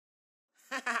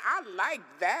I like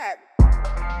that.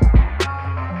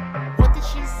 What did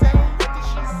she say? What did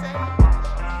she say?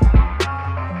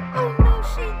 Oh no,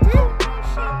 she did. No,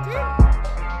 she did.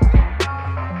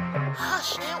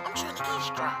 Hush now, I'm trying to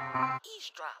eavesdrop.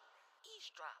 Eavesdrop.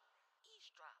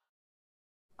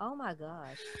 Oh my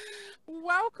gosh.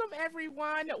 Welcome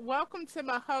everyone. Welcome to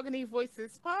Mahogany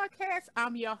Voices podcast.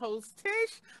 I'm your host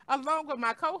Tish, along with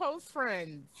my co-host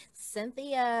friends.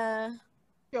 Cynthia.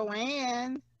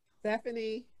 Joanne,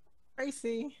 Stephanie,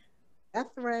 Tracy,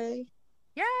 Ethray.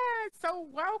 Yeah, so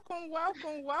welcome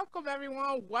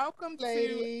everyone. Welcome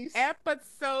ladies. to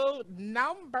episode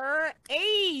number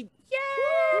 8.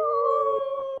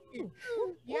 Yay!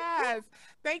 Yes,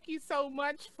 thank you so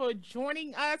much for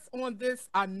joining us on this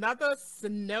another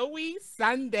snowy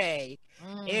Sunday.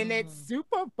 And it's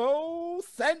Super Bowl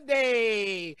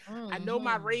Sunday. I know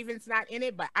my Ravens not in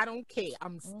it, but I don't care.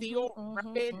 I'm still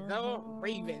repping the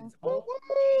Ravens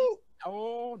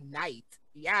all night.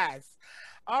 Yes.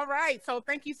 All right. So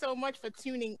thank you so much for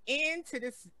tuning in to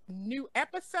this new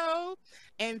episode.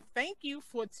 And thank you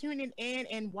for tuning in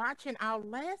and watching our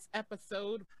last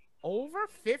episode, Over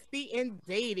 50 and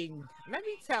Dating. Let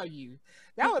me tell you,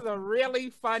 that was a really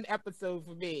fun episode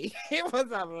for me. It was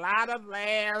a lot of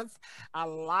laughs, a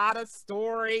lot of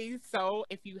stories. So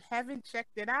if you haven't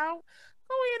checked it out,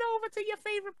 go ahead over to your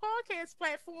favorite podcast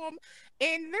platform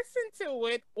and listen to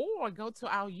it, or go to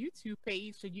our YouTube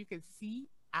page so you can see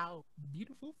our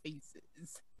beautiful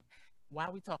faces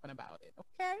while we're talking about it.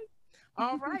 Okay.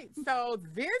 All right. So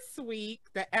this week,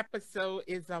 the episode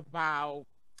is about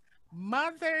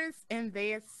mothers and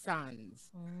their sons.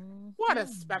 What a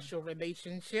special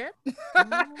relationship.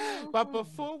 But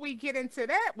before we get into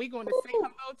that, we're going to say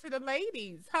hello to the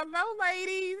ladies. Hello,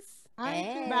 ladies. Hi, Hey.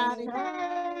 everybody.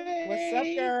 What's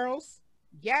up, girls?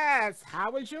 Yes,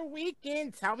 how was your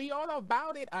weekend? Tell me all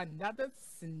about it. Another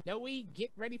snowy,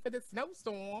 get ready for the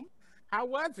snowstorm. How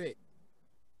was it?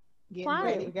 Getting Fine.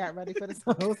 ready. We got ready for the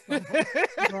snowstorm.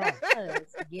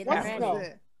 Get What's ready. snow?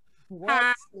 it.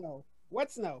 What snow?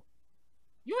 What snow?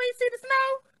 You ain't see the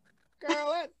snow?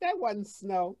 Girl, that wasn't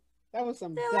snow. That was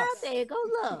some Still out dust. there. Go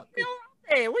look.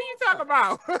 Hey, what you talking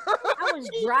about? I was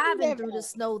driving through the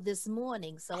snow this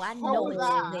morning, so I know Oh, it's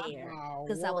God. there Oh,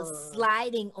 because I was word.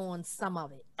 sliding on some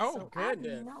of it. Oh, So I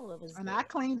goodness. know it was And there. I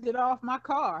cleaned it off my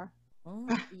car.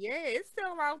 Yeah, it's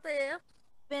still out there.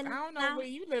 I don't know where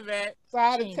you live at.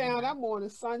 Side of Shame. town, I'm on the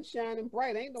sun shining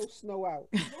bright. Ain't no snow out.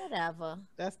 Whatever.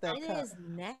 That's that It cup. is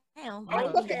now. Oh,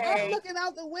 I'm okay. looking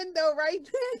out the window right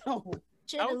now.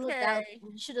 Should have looked out. Okay.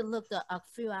 Should have looked a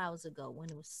few hours ago when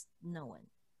it was snowing.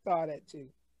 Saw that too.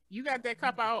 You got that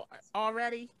cup out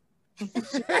already?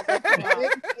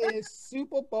 It is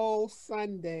Super Bowl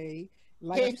Sunday.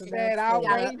 Like you said, our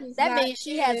Yeah, Ravens that not means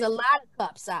she in has it, a lot of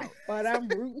cups out. But I'm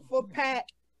rooting for Pat.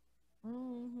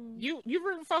 You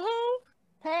rooting for who?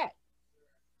 Pat.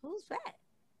 Who's that?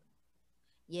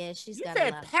 Yeah, she's You got a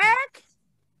said lot of Pack?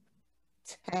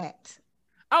 Pat.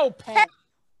 Oh, Pack.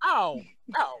 Oh.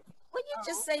 Would you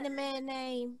just say the man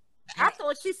name? I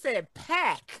thought she said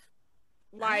Pack.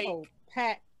 Like, Oh,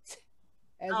 Pat.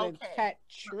 As in Okay.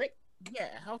 Patrick. yeah,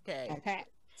 okay. Pat.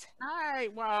 All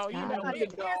right, well, you I'm know, not we the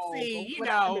can see, you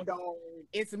know,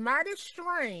 it's mighty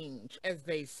strange, as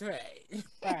they say,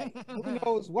 Right. Who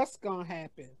knows what's gonna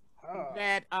happen?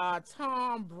 that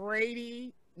Tom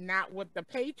Brady not with the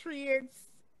Patriots,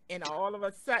 and all of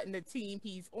a sudden the team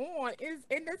he's on is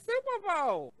in the Super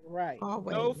Bowl. Right.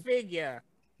 Always. Go figure.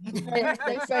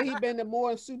 They say he been to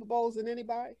more Super Bowls than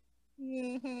anybody.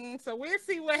 So we'll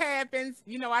see what happens.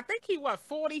 You know, I think he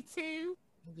 42.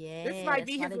 Yeah. This might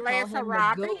be that's his why they call last him the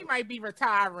hurrah. I think he GOAT. might be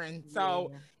retiring. So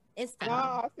Yeah. It's No,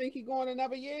 time. I think he going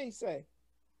another year. He say.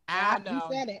 I You know.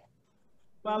 said it.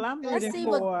 Well, I'm Let's rooting see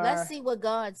for. what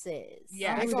God says.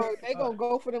 Yeah. They gonna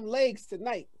go for them legs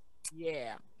tonight.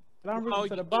 Yeah. I'm rooting Oh,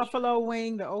 for the you- buffalo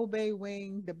wing, the Old Bay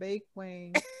wing, the baked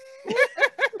wing.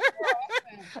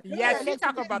 Yes, she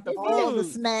talking about the all the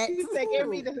food. snacks. You say give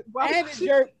me the buffalo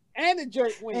and the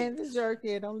jerk wing. and the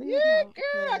jerky. Don't leave Yeah, it out.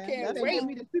 girl, I can't that's wait. Give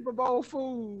me the Super Bowl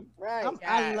food. Right.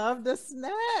 I Yes. love the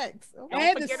snacks. Oh,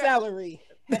 And the forget it. celery.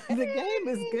 the game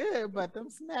is good, but them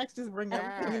snacks just bring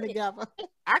everything together.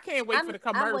 I can't wait for the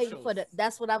I'm commercials. waiting for the.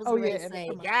 That's what I was Oh, going yeah, to and the say.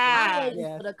 commercials. Yes. I'm waiting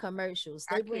Yes. for the commercials.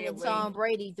 I They bringing can't Tom wait.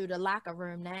 Brady through the locker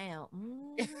room now.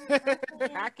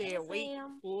 I can't wait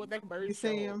for the commercials. You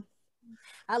see him?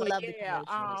 I But love the yeah,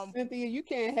 commercials. Cynthia, you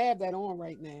can't have that on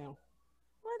right now.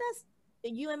 Well, that's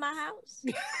you in my house.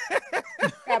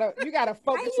 You gotta How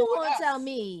focus you on gonna us. tell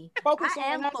me? Focus I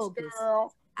on am us, focused.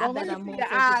 girl. I Don't bet let I'm me see more your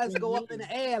focused eyes than go you. up in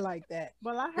the air like that.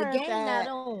 Well, I The heard game that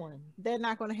not on. they're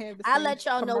not going to have the I'll same let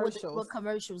y'all know commercials. what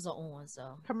commercials are on.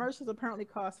 So Commercials apparently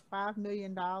cost $5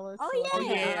 million. Oh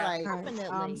yeah, it's like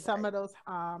definitely. some of those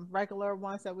regular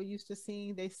ones that we're used to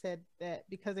seeing, they said that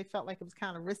because they felt like it was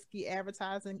kind of risky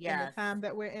advertising in the Yes. time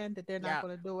that we're in, that they're not Yep.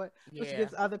 going to do it, which Yeah.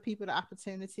 gives other people the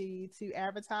opportunity to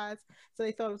advertise. So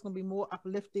they thought it was going to be more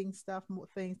uplifting stuff, more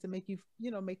things to make you,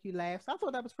 make you laugh. So I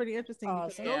thought that was pretty interesting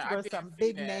because Awesome. Yeah, those I were did some see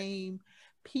big that. name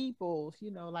people,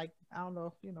 like, I don't know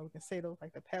if we can say those,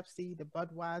 like the Pepsi, the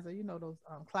Budweiser, those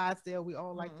Clydesdale. We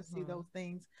all like to see Mhm. those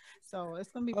things. So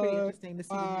it's going to be pretty interesting to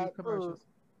see the new commercials.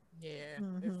 Yeah, it's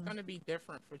Mhm. gonna be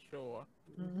different for sure.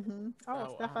 Oh,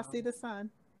 So, Steph, I see the sun.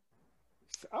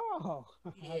 Oh,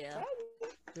 Yeah.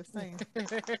 Just saying.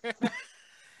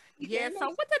 Yeah. Ain't So no-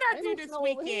 what did I ain't do no this snow over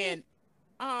here. weekend?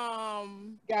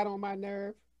 Got on my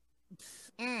nerve.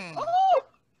 Mm, Oh,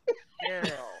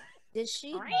 girl. Did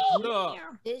she? Look,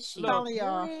 Did she? look, do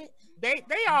y'all. it? they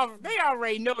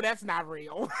already know that's not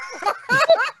real.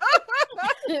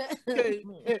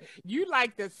 'Cause you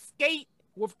like to skate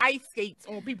with ice skates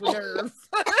on people's nerves.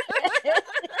 If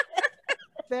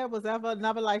there was ever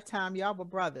another lifetime, y'all were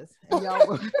brothers. And y'all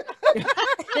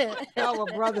were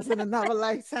brothers in another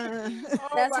lifetime.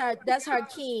 Oh That's her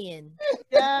kin.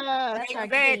 Yes.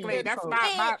 Exactly. That's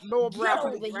my little Get brother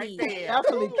over right here. there.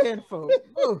 Definitely kinfolk.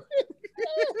 Ooh.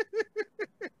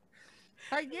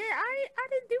 Yeah, I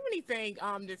didn't do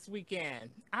anything this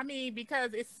weekend. I mean,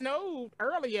 because it snowed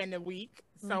earlier in the week,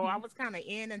 so I was kind of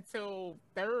in until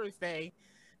Thursday.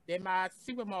 Did my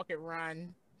supermarket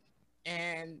run,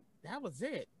 and that was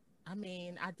it. I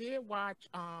mean, I did watch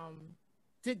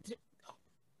did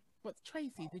what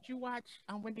Tracy? Did you watch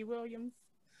Wendy Williams?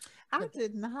 I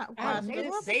did not I watch missed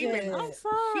it. They've been I'm it.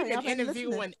 sorry. She's been I've been interviewing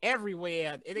listening.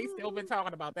 everywhere, and they still been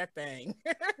talking about that thing.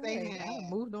 Hey, I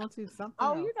moved on to something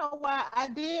Oh, else. you know what? I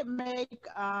did make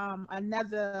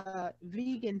another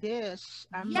vegan dish.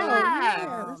 I made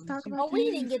Yeah, let's talk zucchini. about Oh, we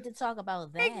didn't get to talk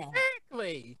about that.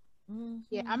 exactly.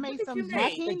 Yeah, I made did some you My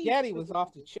make? spaghetti was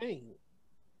off the chain.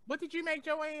 What did you make,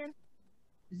 Joanne?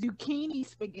 zucchini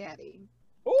spaghetti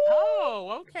Ooh,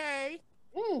 Oh, okay.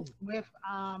 with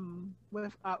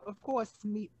of course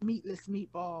meatless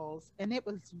meatballs, and it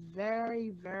was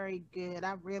very very good.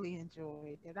 I really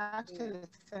enjoyed it. I should have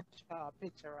sent you a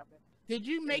picture of it. Did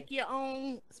you make your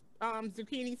own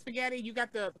zucchini spaghetti? You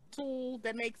got the tool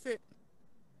that makes it?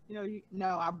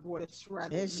 No, I bought it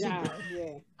shredded. There she nah, go.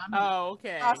 yeah. Oh,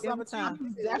 okay. Give her time.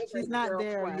 Sometimes She's not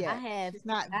there Girlfriend. yet. She's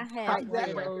not I have quite one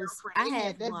of there. those. I Yeah,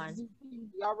 have that's one.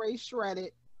 zucchini already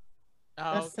shredded.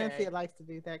 Oh, That's okay. Cynthia likes to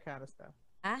do that kind of stuff.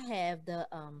 I have the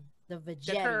The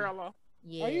veggetti. curler.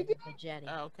 Yeah, you the do?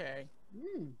 veggetti. Okay.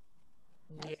 Mm,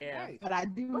 Yeah. nice. But I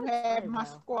do Looks have good, my though.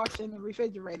 squash in the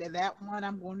refrigerator. That one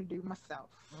I'm going to do myself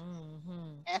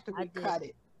after I we did. cut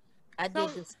it. I So-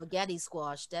 did the spaghetti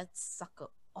squash. That sucker.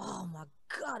 Oh my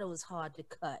god, it was hard to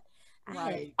cut. I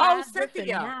had Right. Oh, 5 different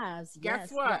Cynthia, knives. Guess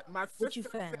Yes. what? My What you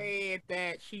sister found? said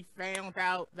that she found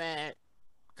out that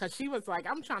because she was like,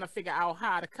 I'm trying to figure out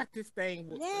how to cut this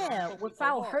thing. Yeah,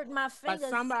 without hurting my But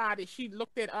fingers. she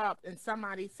looked it up, and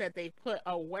somebody said they put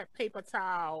a wet paper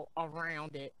towel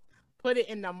around it, put it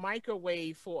in the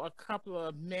microwave for a couple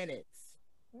of minutes,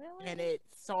 Really? and it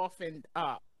softened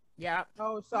up. Yep.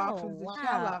 Oh, it Oh softens the shell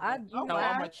wow! of I it. you So know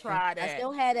I'm I, gonna try I that.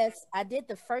 still had as I did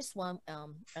the first one.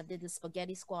 I did the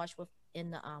spaghetti squash with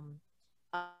in the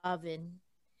oven,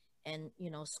 and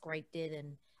scraped it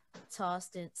and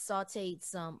tossed and sauteed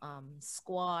some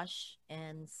squash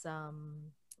and some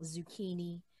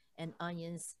zucchini and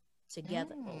onions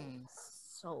together. Oh, Mm.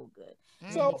 so good.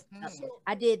 So- Mhm.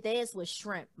 I did theirs with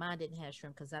shrimp. Mine didn't have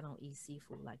shrimp because I don't eat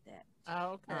seafood like that.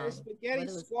 Okay. The spaghetti but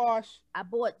it was- squash. I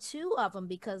bought 2 of them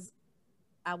because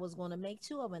I was going to make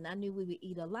 2 of them. And I knew we would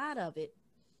eat a lot of it.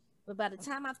 But by the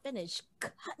time I finished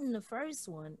cutting the first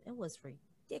one, it was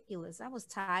ridiculous. I was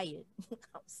tired.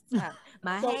 I was tired.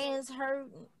 My So- hands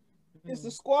hurt. Is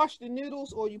the squash the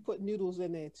noodles, or you put noodles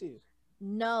in there too?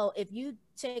 No, if you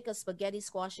take a spaghetti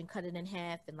squash and cut it in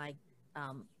half and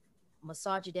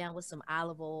massage it down with some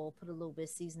olive oil, put a little bit of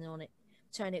seasoning on it,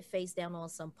 turn it face down on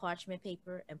some parchment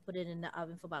paper and put it in the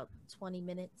oven for about 20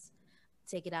 minutes.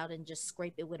 Take it out and just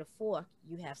scrape it with a fork.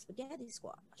 You have spaghetti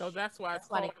squash. So that's why That's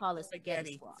why they called call it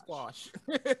spaghetti spaghetti squash.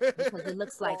 because it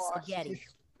looks like Squash spaghetti. is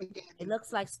spaghetti. It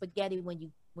looks like spaghetti when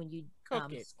you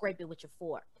Cook it. scrape it with your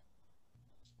fork.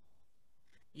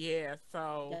 Yeah.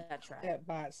 So You gotta try it. That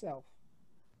by itself.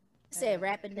 I said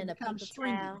wrap it It in a paper becomes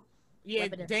stringy. towel. yeah,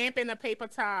 Wrap it in- dampen a paper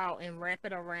towel and wrap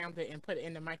it around it and put it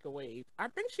in the microwave. I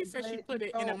think she said she But put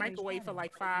it in the you told me microwave for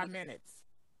like 5 minutes.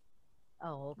 Oh,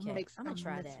 I'm gonna okay. make I'm gonna some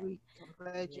try this that. week. I'm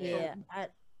glad you Yeah, told me.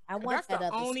 I want That's that the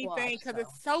other only squash, thing because so.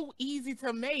 it's so easy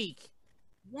to make.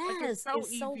 Like, it's Yes, so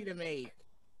it's easy to make.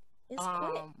 it's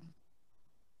quick.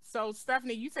 So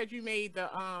Stephanie, you said you made the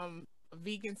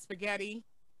vegan spaghetti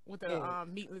with the Yeah.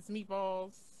 meatless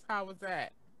meatballs. How was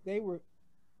that? They were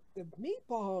the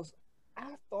meatballs.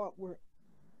 I thought were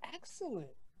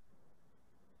excellent.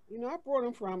 You know, I brought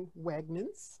them from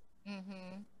Wegmans,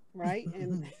 Mm-hmm. right?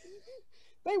 And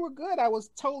they were good. I was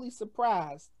totally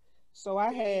surprised. So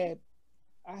I had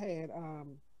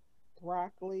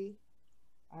broccoli,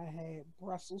 I had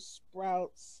Brussels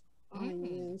sprouts, Mm.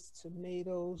 onions,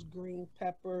 tomatoes, green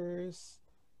peppers,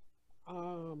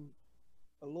 um,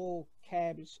 a little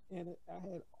cabbage in it. I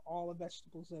had all the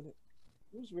vegetables in it.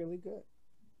 It was really good.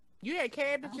 You had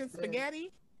cabbage That's and good.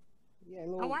 spaghetti? Yeah,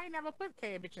 Oh, little, I ain't never put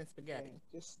cabbage in yeah, spaghetti.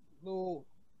 just little,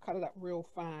 cut it up real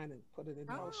fine and put it in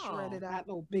there. All Oh, shredded up. Not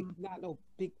no big, Mm. not no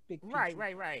big right, pieces.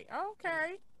 right, right. Yeah.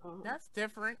 Okay, Uh-huh. that's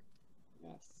different.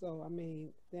 Yeah. So I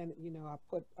mean, then I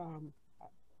put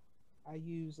I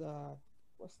use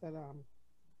what's that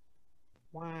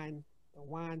wine the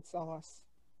wine sauce.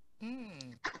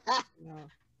 Mm. You know,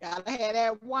 Gotta have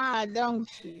that wine, don't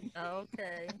you?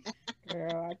 Okay.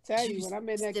 girl, I tell you, when I'm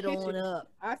in Juiced that it on kitchen,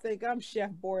 up. I think I'm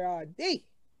Chef Boyardee.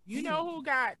 You know who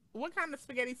got what kind of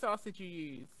spaghetti sauce did you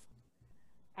use?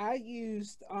 I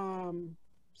used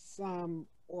some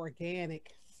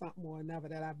organic something or another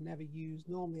that I've never used.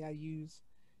 Normally I use,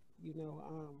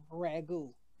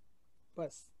 ragu,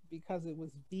 but because it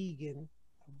was vegan,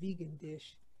 a vegan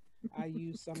dish, I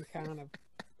used some kind of,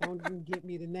 don't even get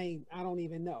me the name. I don't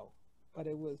even know, but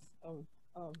it was a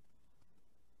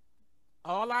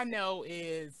All I know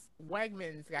is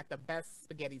Wegmans got the best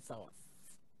spaghetti sauce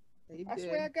They that's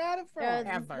did. where I got it from.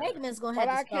 ever. Wegman's gonna But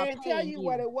have I to start can't tell paying you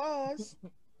what you. it was.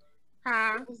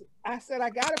 Huh? I said I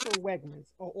got it from Wegmans,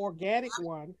 an organic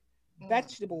one, Mm.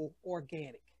 vegetable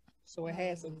organic. So it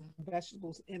has some Mm.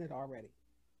 vegetables in it already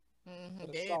for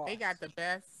the They got sauce. the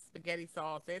best spaghetti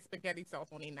sauce. Their spaghetti sauce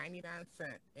only 99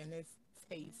 cents, and it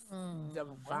tastes divine.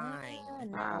 Wow, Well,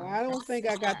 no, I don't that's think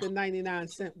I got not. the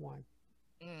 99-cent one.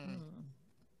 Mm.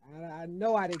 Mm. I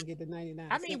know I didn't get the 99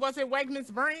 I mean, cent. was it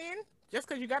Wegmans brand? Just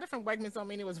because you got it from Wegmans don't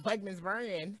mean it was Wegmans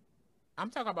brand. I'm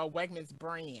talking about Wegmans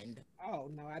brand. Oh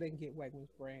no, I didn't get Wegmans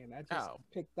brand. I just Oh,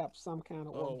 picked up some kind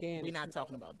of well, we're organic. not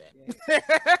talking about Yeah.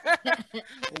 that.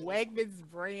 Wegmans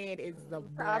brand is the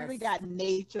Probably best. got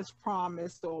Nature's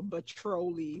Promise or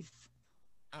Betrolli's.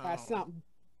 Buy Oh, something.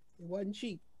 It wasn't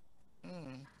cheap.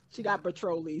 mm. She got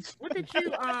Betrolli's. What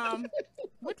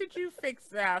did you fix,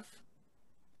 Zeph?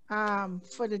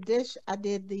 For the dish, I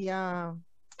did the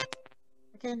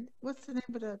again. What's the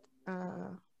name of the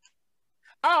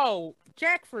Oh,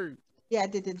 jackfruit. Yeah, I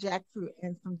did the jackfruit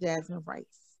and some jasmine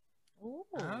rice. Ooh.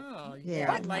 Oh, Yeah,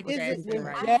 yeah, I What like is it jasmine with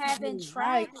rice. I haven't jasmine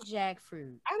tried rice? the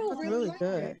jackfruit. I don't It's really really like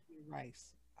good. jasmine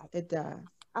rice. It does.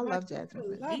 I My love daughter jasmine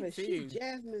rice. love Me it. She too.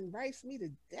 jasmine rice me to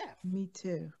death Me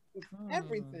too. with Mm.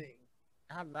 everything.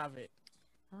 I love it.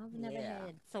 I've never Yeah.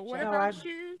 had. So what No, about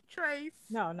you, Trace?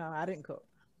 No, I didn't cook.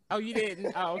 Oh, you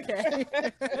didn't? Oh, okay.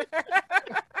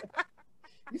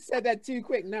 You said that too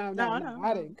quick. No,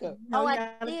 I didn't cook. No, Oh, you I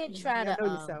gotta- did you try gotta the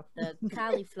know yourself. the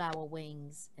cauliflower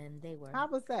wings, and they were. How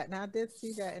was that? Now I did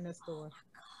see that in the store.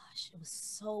 Gosh, it was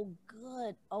so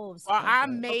good. Oh, it was Well, so I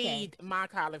good. Okay. made my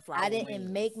cauliflower I didn't wings.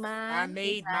 make mine. I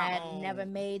made my I never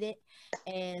own. made it.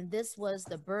 And this was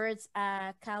the bird's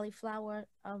eye cauliflower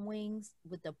wings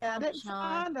with the Yeah, I didn't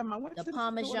parmesan, find them. I went the to the store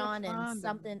to parmesan and find them.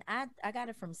 something. I got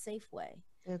it from Safeway,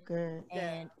 They're good.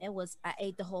 and it was. I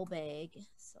ate the whole bag.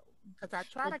 So Because I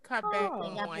try The to cut back Oh.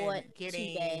 thing I on bought 2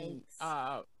 getting,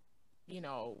 bags. you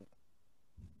know,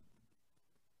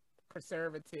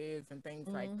 preservatives and things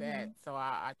like Mhm. that. So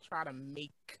I try to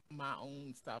make my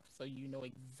own stuff so you know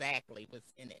exactly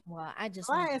what's in it. Well, I just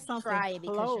Well, I wanted had to something try it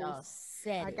because y'all close.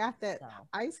 said I it. got that So.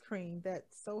 ice cream, that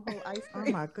Soho ice Oh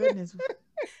cream. my goodness.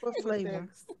 What with flavor?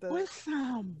 the What's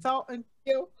some? salt and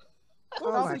Yo,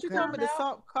 Oh that's my what you told me, the goodness.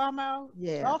 salt caramel.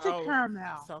 Yeah. Salted Oh,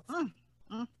 caramel. so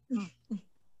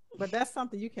But that's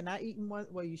something you cannot eat in one.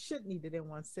 Well, you shouldn't eat it in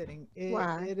one sitting.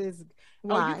 Why? It is. oh,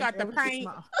 you Why? got the That was just paint?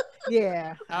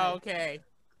 yeah. Okay.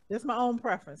 It's my own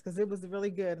preference because it was really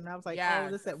good, and I was like, all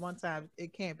of Yes. this at one time,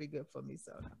 it can't be good for me.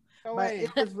 So, no. go But in.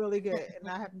 it was really good, and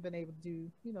I haven't been able to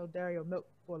do, dairy or milk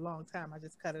for a long time. I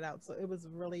just cut it out, so it was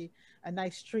really a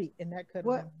nice treat, and that could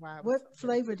have been why. It was What so good.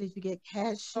 flavor did you get?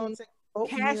 Cashew? Salted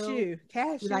Oatmeal?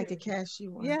 cashew. You like the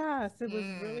cashew one? Yes, it was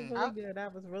really, Mm. really good. I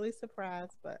was really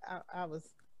surprised, but I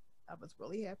was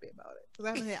really happy about it because I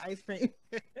haven't had ice cream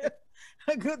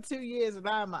a good 2 years, and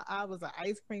I was an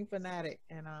ice cream fanatic,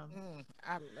 and I love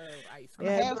ice I'm cream.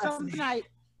 gonna Yeah, have bless some me. tonight.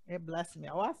 it blessed me.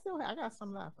 Oh, I got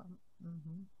some left.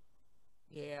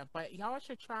 Yeah, but y'all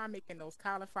should try making those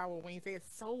cauliflower wings. They're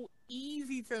so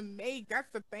easy to make. That's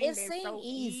the thing. It They're seemed so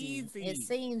easy. It easy.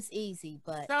 seems easy,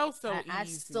 but So I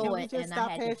easy. saw Can we it just and I stop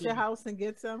had to past your get it. house and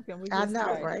get some? Can we I just know,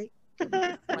 Right. right?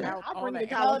 Without I'll all bring the the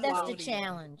extra No, that's cauliflower. the floating.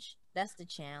 challenge. That's the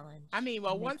challenge. I mean, to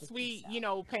well, make once it we,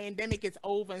 yourself. pandemic is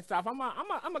over and stuff, I'm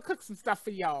gonna cook some stuff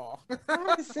for y'all. I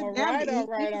have to sit All down right, and all eat.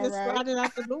 You right, can all just right. slide it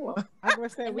out the door. I'm gonna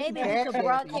say And we maybe back we could baby.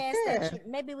 broadcast Yeah.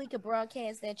 maybe we could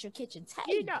broadcast at your kitchen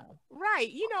You know, table. right?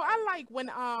 I like when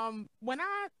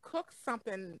I cook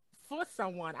something for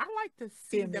someone, I like to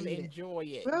see Them them eat it. enjoy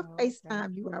it. We'll Oh, okay.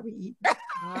 FaceTime you while we eat.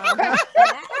 Uh-huh.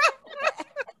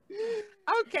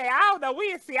 Okay, I don't know.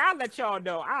 We'll see. I'll let y'all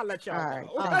know. I'll let y'all All right.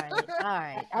 know. All right, all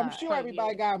right. I'm all sure right.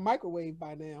 everybody got a microwave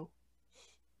by now.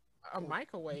 A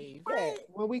microwave. Yeah,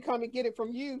 when we come and get it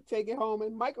from you, take it home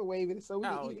and microwave it so we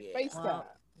can Oh, eat it yeah. FaceTime. Well,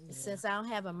 Yeah. since I don't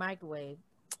have a microwave,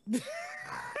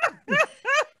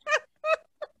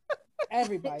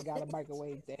 Everybody got a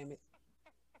microwave, damn it.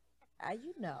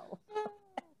 you know.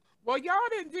 Well, y'all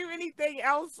didn't do anything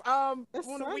else It's on the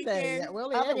Sunday. weekend. We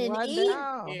only Other had than one eat. day.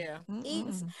 No. Yeah.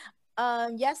 Eats.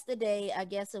 Mm-mm. Yesterday I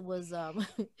guess it was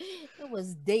it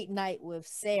was date night with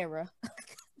Sarah.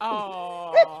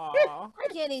 Oh. I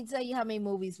can't even tell you how many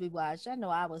movies we watched. I know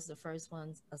I was the first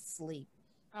ones asleep.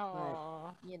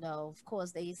 Oh. You know, of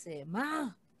course they said,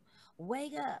 "Mom,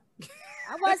 wake up."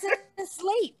 I wasn't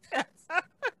asleep.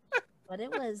 But it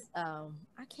was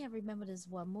I can't remember this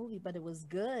one movie, but it was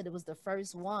good. It was the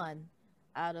first one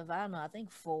out of, I don't know, I think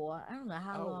 4. I don't know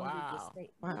how Oh, long we wow. could stay.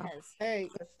 Wow. Yes. Hey,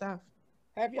 Good stuff.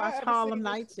 have y'all Watched ever Harlem seen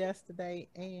this? Nights yesterday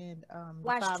and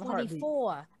Watched Five Heartbeats.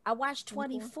 24. I watched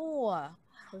 24? 24.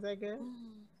 Was that good?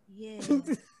 Yeah.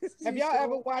 Have y'all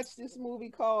ever watched this movie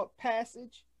called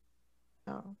Passage?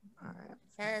 Oh, all right.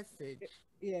 Passage.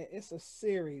 Yeah, it's a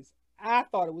series. I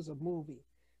thought it was a movie.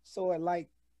 So at like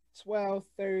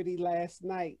 12:30 last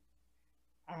night,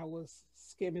 I was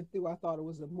skimming through. I thought it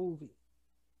was a movie.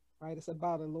 Right? It's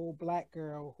about a little black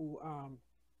girl who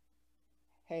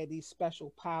had these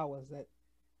special powers that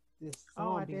this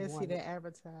Oh, I zombie did see wanted, that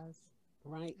advertised.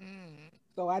 right? Mm.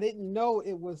 So I didn't know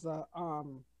it was The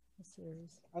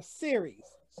series. a series.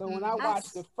 So when I Mm.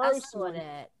 watched the I first saw one,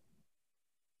 that.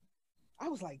 I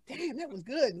was like, damn, that was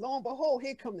good. Lo and behold,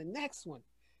 here come the next one.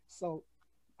 So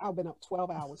I've been up 12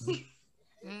 hours.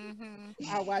 Mm-hmm.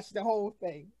 I watched the whole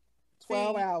thing.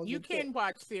 12 hours. You it can took.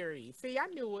 watch series. See, I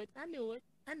knew it. I knew it.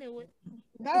 I knew it.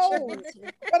 No,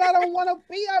 but I don't want to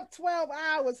be up 12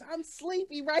 hours. I'm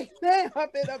sleepy right now.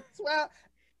 I've been up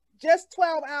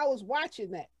 12 hours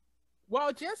watching that.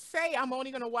 Well, just say I'm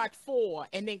only gonna watch 4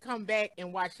 and then come back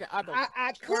and watch the other.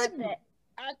 I couldn't. that.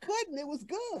 I couldn't. It was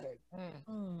good.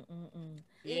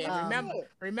 Yeah, Um,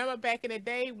 remember back in the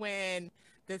day when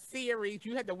the series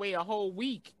you had to wait a whole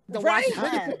week to Right.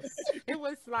 watch it. Yes. It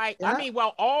was like Yeah. I mean,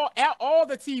 well, all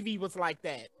the TV was like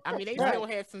that. I mean, they Right. still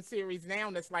have some series now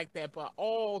that's like that, but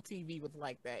all TV was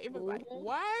like that. It was like Mhm.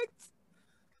 what?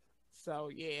 So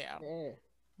yeah. Yeah.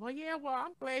 Well, yeah. Well,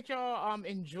 I'm glad y'all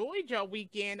enjoyed your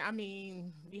weekend. I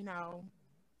mean, we're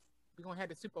gonna have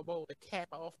the Super Bowl to cap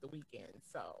off the weekend.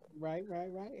 So Right. I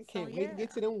So, can't wait to get yeah.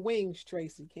 to them wings,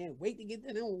 Tracy. Can't wait to get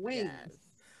to them wings. yes.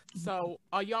 So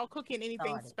are y'all cooking anything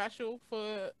Started. special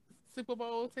for Super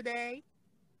Bowl today?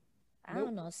 I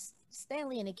don't know.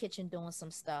 Stanley in the kitchen doing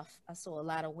some stuff. I saw a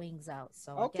lot of wings out.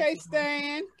 So Okay, I guess he's gonna-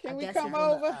 Stan, I can we guess come he's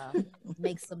gonna, over?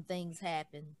 make some things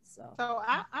happen. So So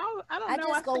I don't I know.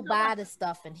 just go think buy the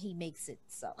stuff and he makes it.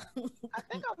 So I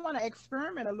think I want to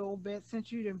experiment a little bit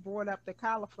since you didn't brought up the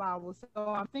cauliflower. So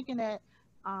I'm thinking that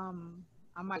I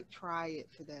might try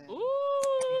it today.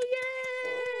 Ooh,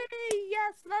 yay!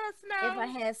 Yes, let us if I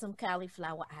know. had some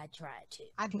cauliflower, I'd try it too.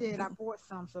 I did. I bought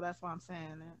some, so that's why I'm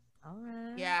saying that. All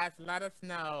right. Yes, let us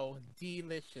know.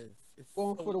 Delicious. It's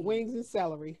Going so for the easy. wings and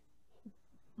celery.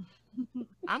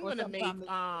 I'm Or gonna make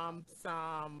sometime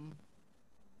some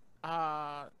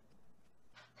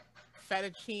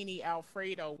fettuccine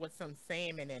Alfredo with some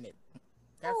salmon in it.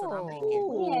 That's what I'm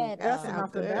making. We had, That's sounds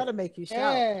enough to good. that'll make you shout.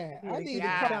 Yeah, Yeah, I need to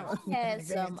yeah. come. we had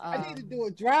some. I need to do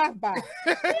a drive-by.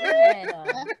 We had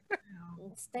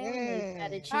Stanley made Yeah.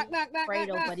 fettuccine Knock, knock, knock, knock,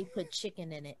 Alfredo, knock. but he put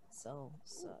chicken in it, so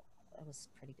that was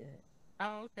pretty good.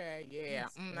 Oh, okay, yeah.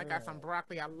 That's I got some good.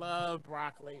 broccoli. I love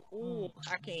broccoli. Ooh,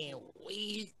 I can't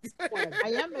wait. I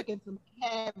am making some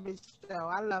cabbage though.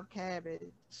 I love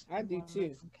cabbage. I do wanna too.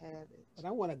 make Some cabbage. But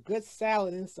I want a good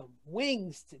salad and some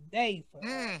wings today. For Ooh,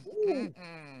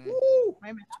 Mm. ooh, Wait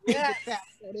a minute, I'm yes. gonna get that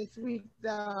for this week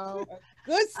though.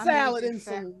 Good I'm salad making and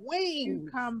some salad. wings.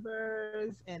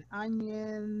 Cucumbers and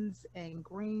onions and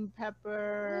green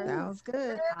pepper. Sounds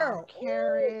good. Girl,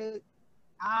 Carrot,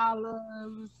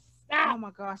 olives. Oh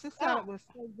my gosh, this salad was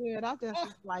so good. I just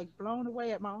was like blown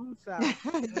away at my own self.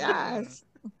 Yes.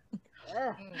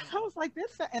 I was like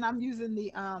this, and I'm using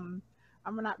the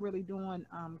I'm not really doing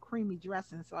creamy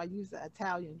dressing, so I use the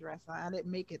Italian dressing. I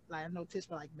didn't make it like I know Tish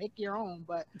was like make your own,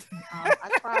 but I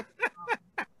tried.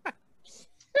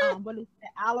 But it's the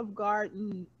Olive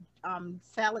Garden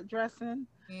salad dressing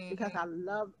because I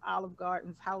love Olive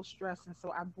Garden's house dressing.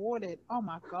 So I bought it. Oh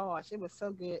my gosh, it was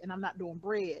so good, and I'm not doing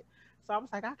bread. So I was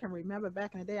like, I can remember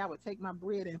back in the day, I would take my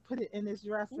bread and put it in this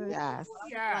dressing. Yes.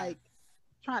 Yeah. Like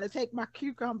trying to take my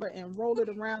cucumber and roll it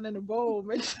around in a bowl.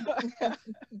 Make sure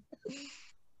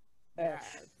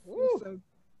Yes. so Woo.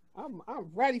 I'm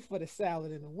ready for the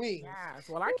salad and the wings. Yes.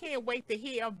 Well, I can't wait to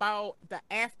hear about the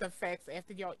after effects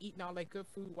after y'all eating all that good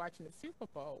food watching the Super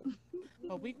Bowl.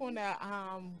 But we're gonna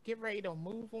get ready to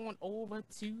move on over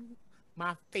to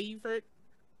my favorite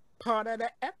part of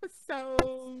the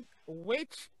episode,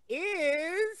 which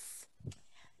is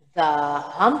The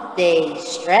Hump Day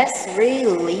Stress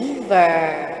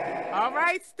Reliever. all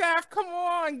right, Steph. Come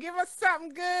on, give us something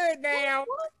good now.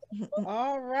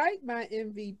 All right, my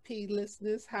MVP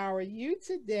listeners, how are you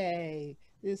today?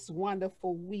 This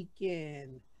wonderful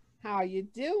weekend. How you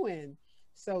doing?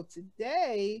 So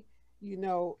today,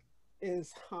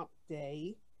 is Hump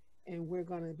Day, and we're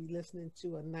going to be listening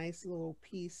to a nice little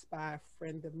piece by a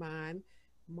friend of mine,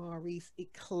 Maurice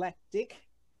Eclectic,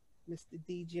 Mr.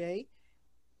 DJ.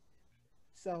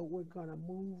 So we're going to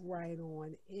move right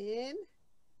on in.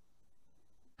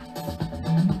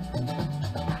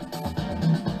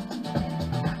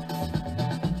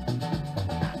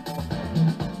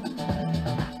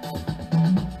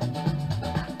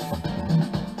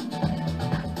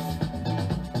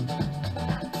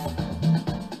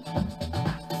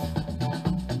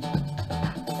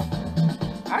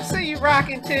 I see you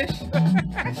rocking, Tish.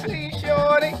 I see you,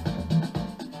 shorty.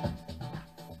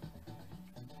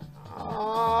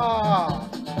 Oh.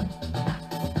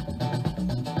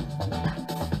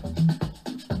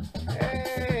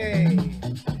 Hey.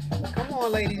 Come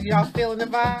on, ladies. Y'all feeling the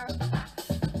vibe?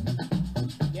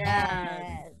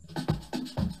 Yes.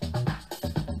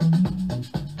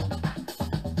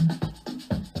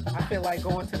 I feel like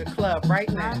going to the club right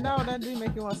now. I know that do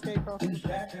make you want to skate across the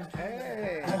track.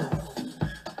 Hey.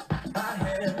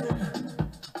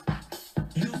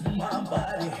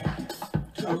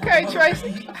 Okay,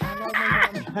 Tracy.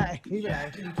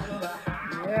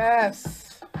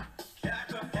 Yes.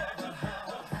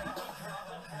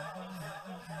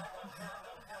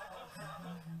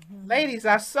 Ladies,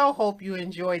 I so hope you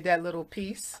enjoyed that little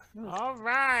piece. All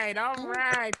right. All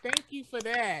right. Thank you for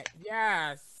that.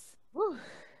 Yes. Whew.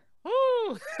 Woo.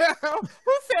 Who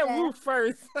said woo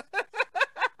first?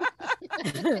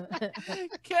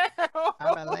 Carol.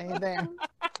 I've been laying down.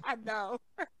 I know.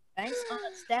 Thanks,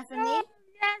 Stephanie. Oh,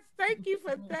 yes, thank you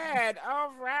for that.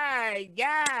 All right.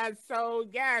 Yes. So,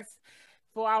 yes,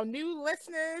 for our new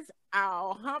listeners,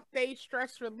 our Hump Day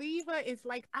Stress Reliever is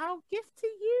like our gift to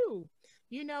you.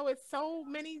 You know, it's so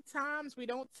many times we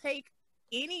don't take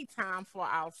any time for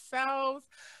ourselves.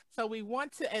 So we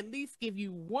want to at least give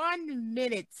you 1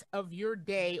 minute of your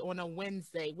day on a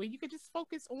Wednesday where you can just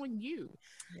focus on you,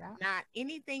 Yeah. not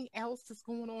anything else that's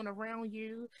going on around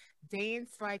you.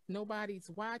 Dance like nobody's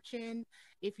watching.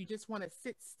 If you just want to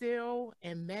sit still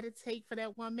and meditate for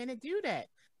that 1 minute, do that.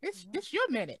 This your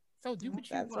minute. So do what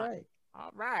you That's want. right.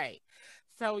 All right.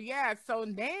 So yeah, so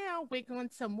now we're going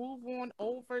to move on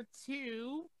over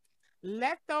to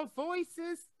let the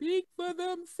voices speak for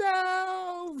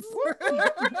themselves.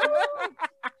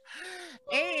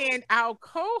 And our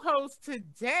co-host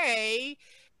today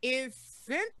is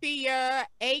Cynthia,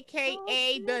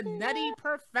 aka the Nutty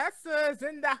Professor's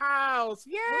in the house.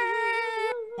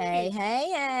 Yay!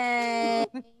 Hey.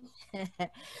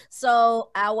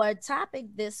 So our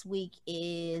topic this week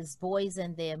is boys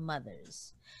and their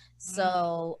mothers.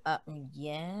 So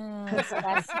yes,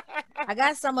 I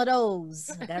got some of those.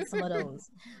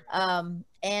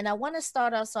 And I want to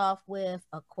start us off with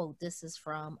a quote. This is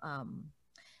from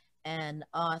an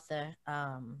author,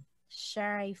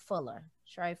 Sherry Fuller.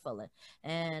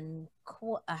 And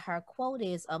her quote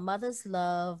is, "A mother's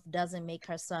love doesn't make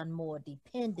her son more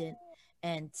dependent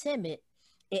and timid.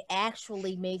 It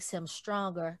actually makes him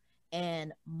stronger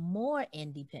and more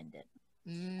independent."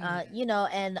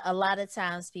 And a lot of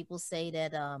times people say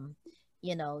that,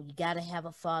 you got to have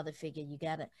a father figure.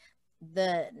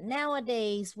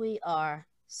 Nowadays we are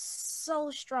so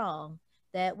strong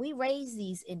that we raise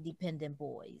these independent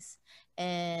boys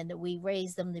and we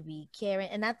raise them to be caring.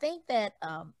 And I think that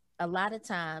a lot of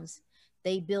times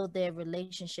they build their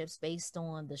relationships based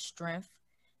on the strength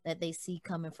that they see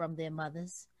coming from their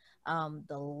mothers.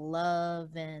 the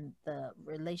love and the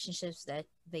relationships that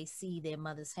they see their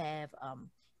mothers have,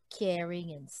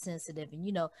 caring and sensitive.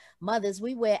 And mothers,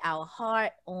 we wear our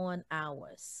heart on our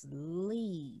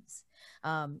sleeves.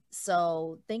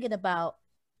 So thinking about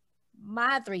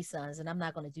my three sons, and I'm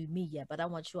not going to do me yet, but I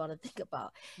want you all to think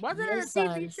about Wasn't your it a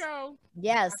TV sons. show?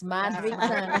 Yes, my three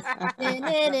sons.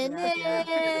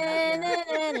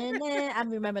 I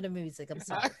remember the music. I'm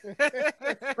sorry.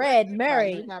 Fred Right, you're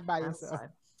Murray. not by I'm yourself. sorry.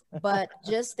 But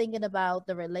just thinking about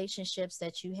the relationships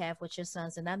that you have with your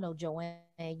sons, and I know Joanne,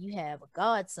 you have a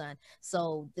godson,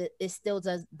 so it still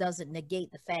doesn't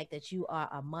negate the fact that you are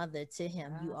a mother to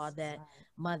him. You are That's that right.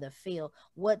 mother feel.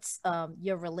 What's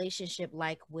your relationship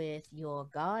like with your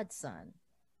godson?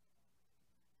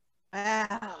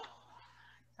 Wow.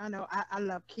 I know I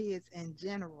love kids in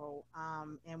general.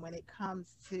 And when it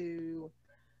comes to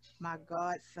my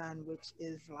godson, which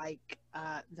is like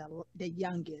the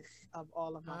youngest of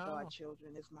all of my Oh.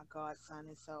 godchildren, is my godson,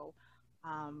 and so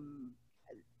um,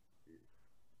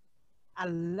 I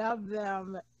love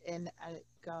them. And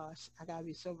gosh, I gotta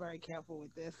be so very careful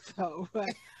with this. So, but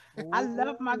I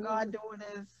love my Ooh.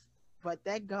 goddaughters, but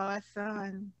that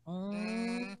godson,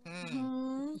 Mhm.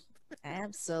 Mhm.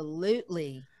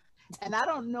 Absolutely. and I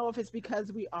don't know if it's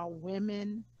because we are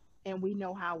women and we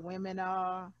know how women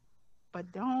are, but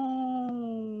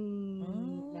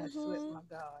don't mess with Mhm. my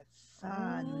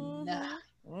godson Mhm.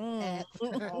 Mm. at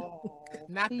all.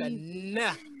 Not the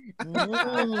nah.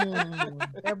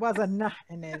 Mm. There was a nut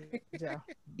in there, Joe.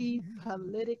 He's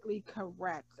politically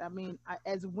correct. I mean,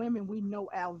 as women, we know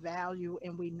our value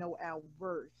and we know our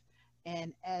worth.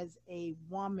 And as a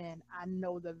woman, I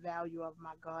know the value of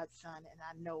my godson and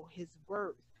I know his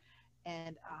worth.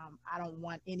 And I don't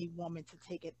want any woman to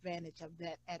take advantage of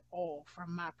that at all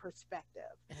from my perspective.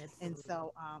 And Absolutely.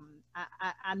 so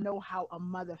I know how a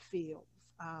mother feels.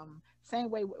 Same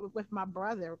way with my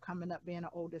brother coming up being an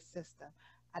older sister.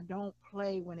 I don't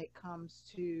play when it comes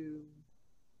to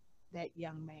that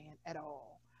young man at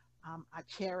all. I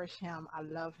cherish him, I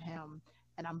love him,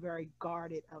 and I'm very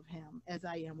guarded of him as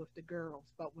I am with the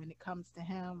girls. But when it comes to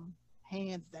him,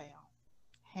 hands down,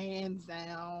 hands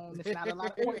down. It's not a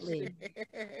lot of Absolutely.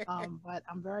 questions. But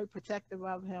I'm very protective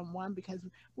of him. One, because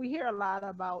we hear a lot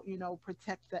about,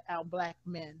 protect our black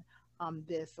men.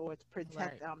 This or to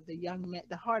protect Right. the young men.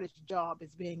 The hardest job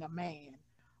is being a man,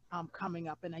 coming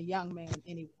up, and a young man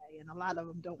anyway. And a lot of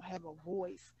them don't have a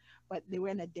voice. But they were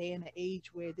in a day and an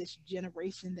age where this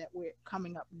generation that we're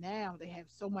coming up now, they have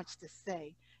so much to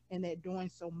say and they're doing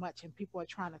so much, and people are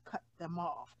trying to cut them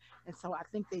off. And so I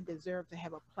think they deserve to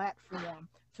have a platform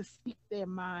to speak their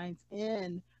minds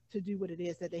in to do what it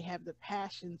is that they have the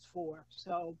passions for.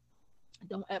 So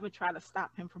don't ever try to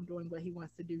stop him from doing what he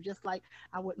wants to do. Just like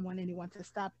I wouldn't want anyone to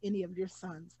stop any of your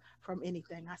sons from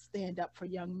anything. I stand up for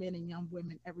young men and young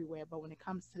women everywhere. But when it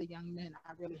comes to the young men,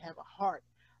 I really have a heart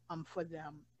for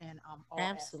them in all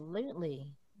aspects.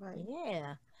 Absolutely. Right.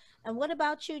 Yeah. And what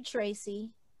about you,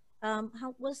 Tracy?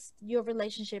 What's your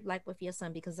relationship like with your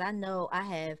son? Because I know I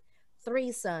have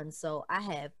three sons, so I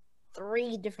have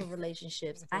three different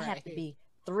relationships. I have to Right. be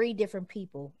three different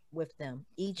people with them,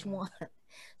 each Mm. one.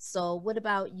 So what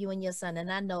about you and your son?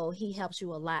 And I know he helps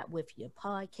you a lot with your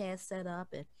podcast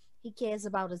setup, and he cares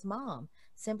about his mom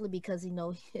simply because he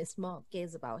know his mom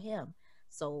cares about him.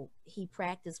 So he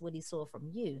practiced what he saw from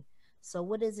you. So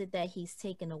what is it that he's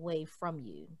taken away from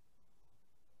you?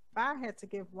 If I had to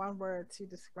give one word to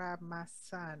describe my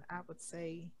son, I would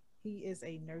say he is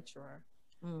a nurturer.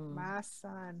 Mm. My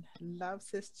son loves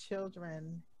his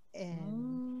children, and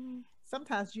Mm.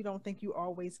 sometimes you don't think you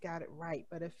always got it right,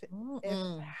 but if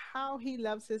Mm-mm. how he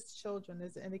loves his children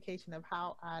is an indication of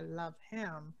how I love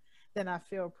him, then I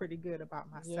feel pretty good about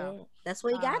myself. Yeah, that's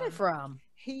where he got it Um, from.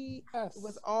 he was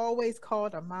Yes. always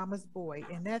called a mama's boy,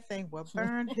 and that thing will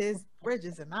burn his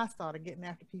bridges. And I started getting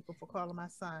after people for calling my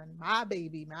son, my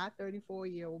baby, my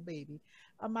 34-year-old baby,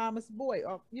 a mama's boy.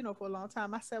 Or, for a long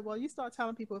time, I said, well, you start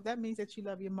telling people if that means that you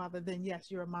love your mother, then yes,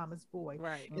 you're a mama's boy.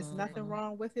 Right. It's Right. nothing Mm.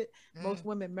 wrong with it. Most Mm.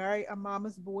 women marry a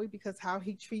mama's boy because how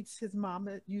he treats his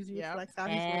mama usually Yep. reflects how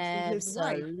he's going to treat his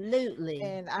wife. Absolutely.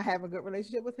 And I have a good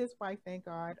relationship with his wife, thank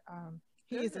God.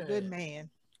 He is a good Good. man.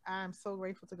 I'm so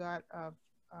grateful to God of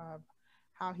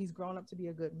how he's grown up to be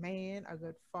a good man, a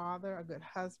good father, a good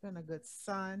husband, a good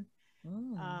son.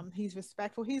 Mm. He's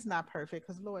respectful. He's not perfect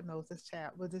because Lord knows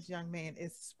this young man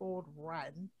is spoiled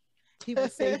rotten. He will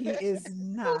say he is Who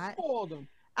not. spoiled them?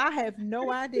 I have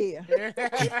no idea.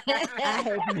 I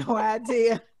have no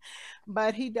idea,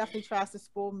 but he definitely tries to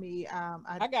spoil me. I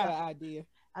got an idea.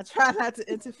 I try not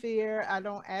to interfere. I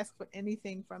don't ask for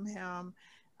anything from him.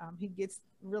 He gets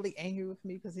really angry with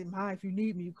me because Ma, if you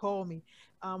need me, you call me.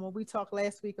 When we talked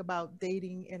last week about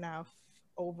dating in our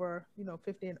over,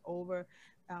 50 and over,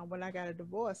 when I got a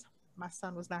divorce, my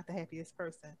son was not the happiest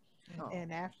person. Oh.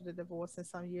 And after the divorce, and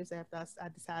some years after I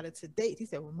decided to date, he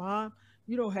said, "Well, Mom,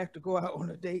 you don't have to go out on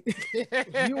a date.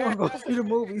 If you want to go see the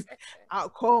movies, I'll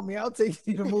call me. I'll take you to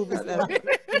see the movies."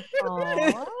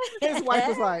 Aw. His wife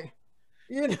was like,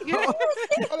 You know,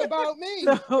 what about me?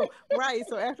 so right.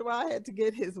 So after a while, I had to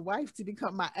get his wife to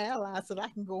become my ally so that I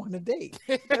can go on a date.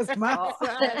 Because my Oh.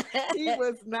 son, he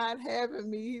was not having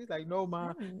me. He was like, "No,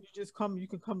 Mom, Mm. you just come. You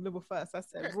can come live with us." I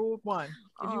said, "Rule one: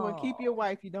 if you want to keep your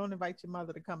wife, you don't invite your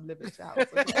mother to come live at your house."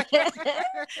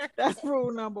 Okay? That's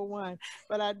rule number one.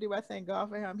 But I thank God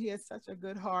for him. He has such a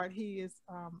good heart. He is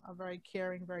a very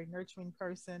caring, very nurturing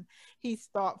person. He's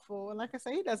thoughtful, and like I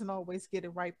say, he doesn't always get it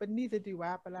right, but neither do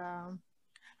I. But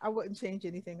I wouldn't change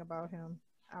anything about him.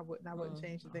 I wouldn't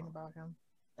change anything about him.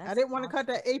 I didn't want to cut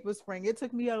that April spring. It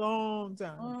took me a long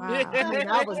time. I mean,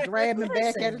 I was grabbing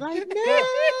back at it like, no.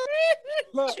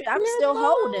 Look, I'm you're still mine.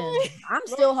 holding. I'm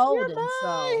still holding. You're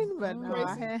mine. So, But no,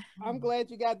 Tracy, I'm glad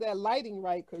you got that lighting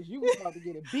right because you was about to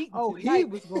get it beaten. oh, he tonight.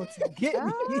 was going to get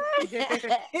me.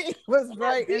 Ah. He was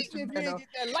very Beaten if you instrumental. didn't get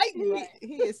that lighting right.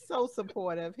 He is so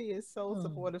supportive. He is so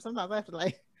supportive. Sometimes I have to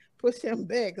like push him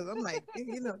back because I'm like,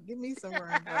 give me some room.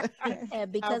 But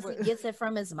And because he gets it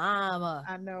from his mama.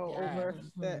 I know Yeah. over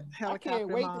that I helicopter can't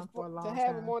wait mom for a long to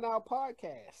have time. him on our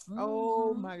podcast.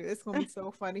 Oh Mhm. my God, it's gonna be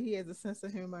so funny. He has a sense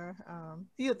of humor.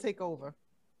 He'll take over.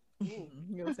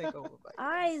 He'll take over. But All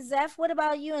right, Zeph, what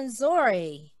about you and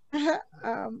Zori?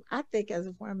 I think as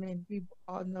women, we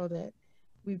all know that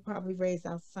we probably raised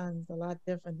our sons a lot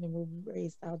different than we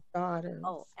raised our daughters.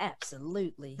 Oh,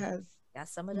 absolutely. Because Got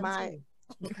some of them my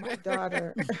too. my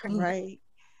daughter, right,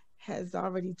 has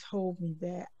already told me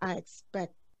that I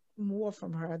expect more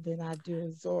from her than I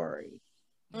do Zori.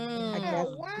 I guess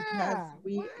Mm. because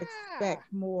we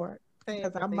expect more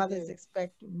because our mothers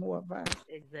expected more of us.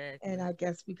 Exactly. And I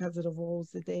guess because of the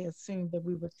roles that they assumed that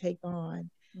we would take on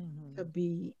to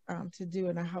be to do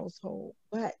in a household.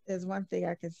 But there's one thing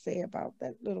I can say about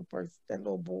that little person, that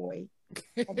little boy.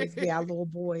 Always be our little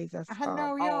boys. That's I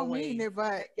know you don't mean it,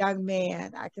 but young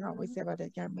man. I can always say about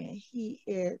that young man. He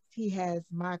has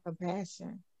my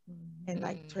compassion. And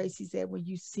like Tracy said, when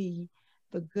you see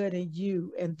the good in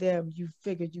you and them, you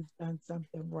figure you've done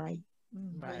something right.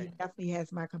 He definitely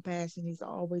has my compassion. He's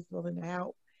always willing to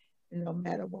help, no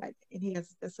matter what. And he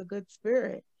has that's a good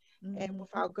spirit. And with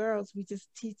our girls, we just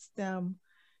teach them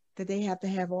that they have to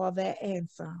have all that and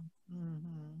some.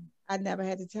 I never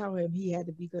had to tell him he had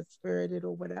to be good spirited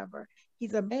or whatever.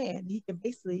 He's a man. He can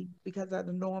basically, because of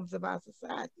the norms of our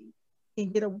society, he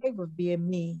can get away with being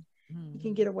mean. He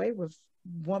can get away with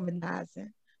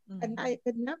womanizing. And I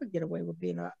could never get away with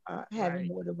being having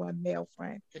more than one male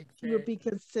friend. He would be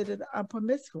considered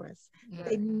promiscuous.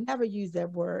 They never use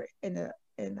that word in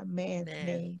a man's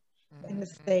name in the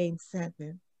same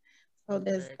sentence. So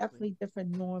there's definitely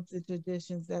different norms and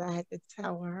traditions that I had to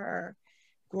tell her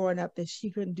growing up that she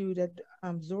couldn't do that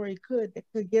Zori could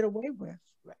get away with.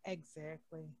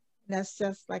 exactly. And that's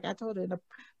just like I told her,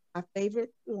 my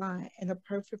favorite line, in a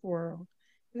perfect world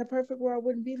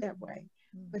wouldn't be that way.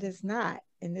 But it's not.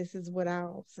 And this is what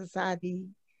our society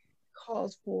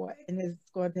calls for. And it's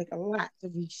going to take a lot to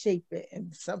reshape it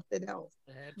into something else.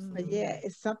 But yeah,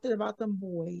 it's something about them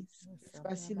boys,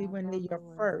 especially when they're your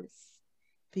first.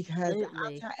 Because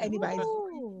I'll tell anybody,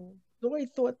 Zori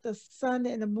thought the sun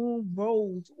and the moon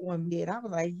rose on me. And I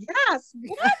was like, yes,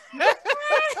 what?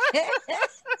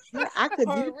 Yeah, I could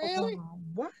do that. Really?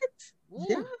 What?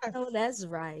 Yes. Oh, that's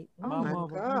right. Oh my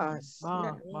gosh. Ma,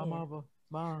 Yeah. my mother,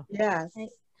 ma. Yes.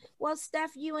 Well,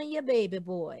 Steph, you and your baby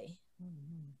boy.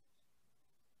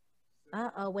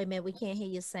 Wait a minute. We can't hear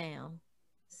your sound.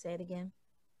 Say it again.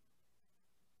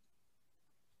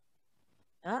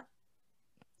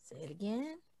 Say it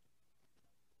again.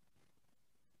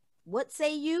 What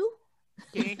say you?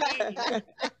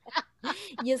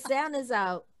 Your sound is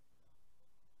out.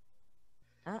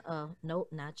 Nope,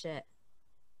 not yet.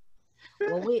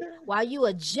 Well, while you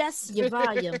adjust your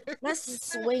volume,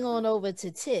 let's swing on over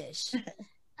to Tish.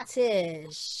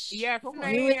 Tish. Yes, You and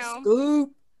ma'am.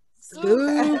 Scoop.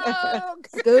 Scoop.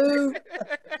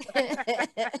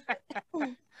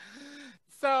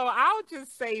 So I'll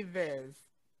just say this.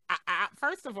 I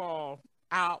first of all,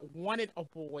 I wanted a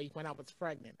boy when I was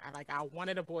pregnant. I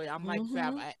wanted a boy. I'm like,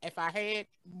 if I had,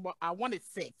 I wanted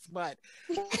 6, but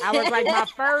I was like, my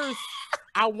first,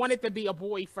 I wanted to be a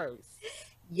boy first.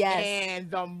 Yes.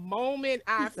 And the moment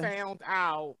I found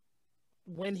out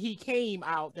when he came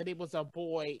out that it was a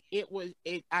boy,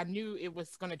 I knew it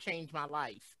was going to change my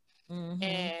life. Mhm.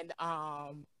 And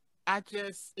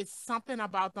it's something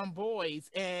about them boys,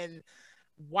 and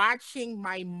watching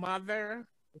my mother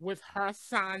with her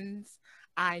sons,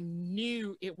 I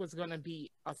knew it was going to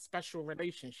be a special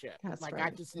relationship. That's Like, I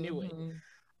right. just knew it.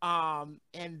 Mhm.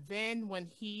 And then when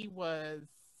he was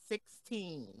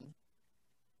 16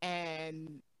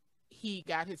 and he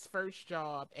got his first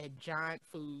job at Giant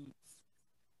Foods,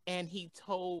 and he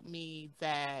told me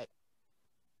that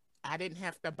I didn't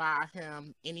have to buy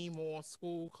him any more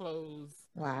school clothes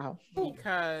Wow.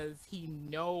 because he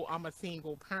know I'm a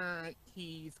single parent.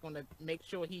 He's gonna make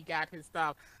sure he got his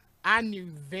stuff. I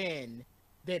knew then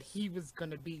that he was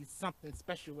gonna be something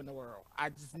special in the world. I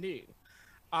just knew.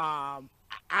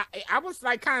 I was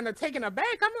like kind of taken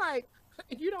aback. I'm like,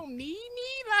 you don't need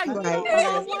me, like you Right, don't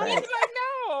right, want right, it. Like,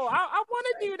 no, I want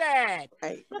to do that.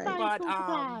 right, What right. about But your school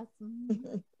supplies?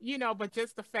 Mhm. but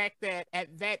just the fact that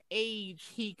at that age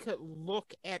he could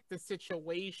look at the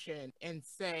situation and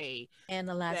say,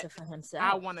 Analyze that it for I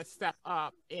himself. want to step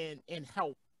up and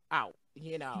help out.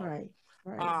 Right,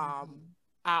 right.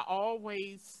 I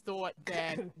always thought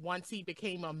that once he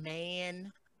became a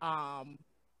man,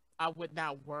 I would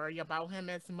not worry about him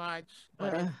as much,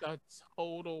 but Uh, it's the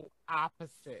total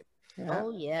opposite. yeah.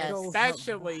 Oh yes. So,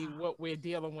 Especially what we're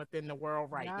dealing with in the world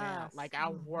right now. yes. Like,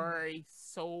 I Mhm. worry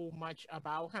so much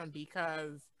about him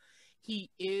because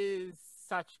he is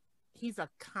such he's a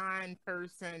kind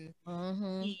person.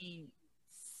 Mhm. He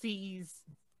sees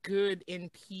good in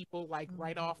people, like,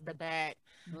 right off the bat.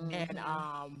 And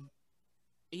Mhm.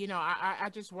 I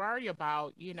just worry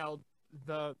about,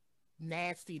 the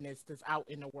nastiness that's out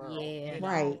in the world, Yeah.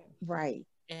 Right, right.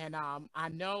 and I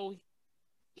know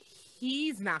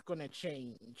he's not going to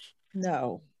change,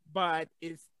 No. but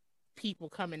it's people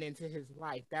coming into his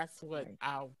life. That's what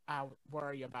Right. I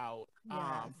worry about.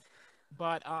 Yes.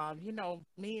 But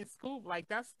me and Scoop, like,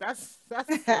 that's That's your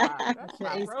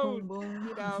my ace road.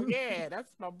 boom boom. Yeah,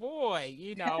 that's my boy.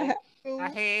 I Scoop,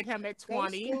 had him at go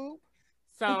 20. Scoop.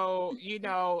 So,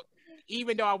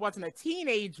 even though I wasn't a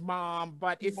teenage mom,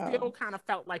 but it still No. kind of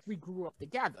felt like we grew up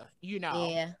together.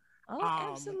 Yeah. Oh,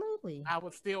 Um, absolutely. I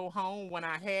was still home when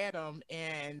I had him.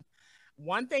 And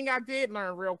one thing I did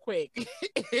learn real quick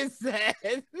is that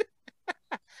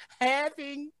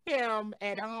having him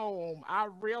at home, I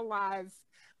realized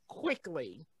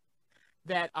quickly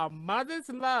that a mother's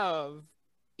love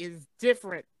is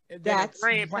different than That's a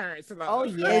right. grandparent's love. Oh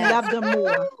They yeah. love them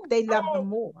more. They love Oh them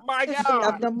more. my They God.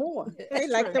 love them more. They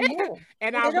like them more.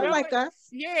 And They I don't really, like us.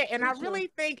 yeah, and I It's true. really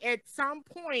think at some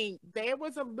point there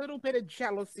was a little bit of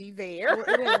jealousy there. Oh,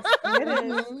 it is. It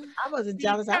is. Mhm. I wasn't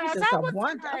jealous. I was Because just I a was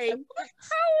wonder. I was like, like, what?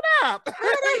 hold up. How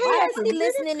that Why is he happen?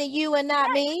 listening to you and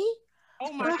not me?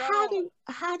 Oh my But God.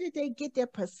 how did they get their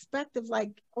perspective?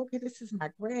 Like, okay, this is my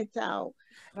grandchild.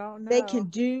 I don't They know. can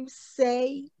do,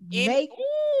 say, Any, make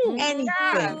ooh, anything.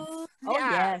 yes. Oh Yes.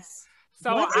 yes.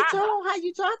 So What they I, told how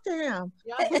you talk to him.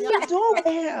 Y'all, What are y'all, you doing with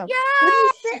him? What do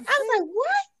yes. you say? I was like,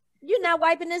 what? You're not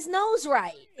wiping his nose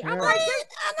right. I'm Girl, like, this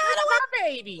my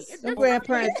baby. them This my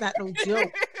grandparents not no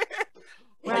joke.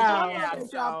 But Wow. yeah,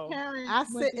 Did y'all so parents I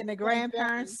went sit to in the St.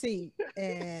 grandparent Jeffrey's? seat,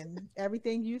 and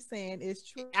everything you saying is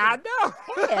true. I know.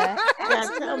 Yeah, Yeah,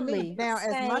 tell me. absolutely. Now,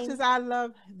 as much Same. as I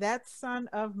love that son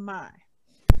of mine,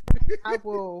 I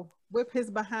will whip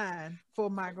his behind for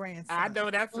my I grandson.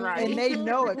 know that's And right. they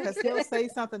know it because he'll say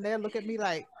something. They'll look at me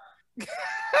like,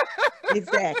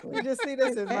 Exactly. you just see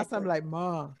this. And my son Exactly. be like,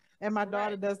 Mom. And my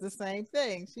daughter Right. does the same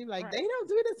thing. She like, Right. they don't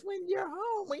do this when you're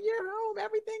home. When you're home,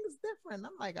 everything's different.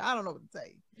 I'm like, I don't know what to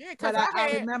say. Yeah, because But I I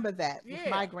had, remember that with yeah,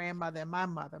 my grandmother and my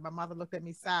mother. My mother looked at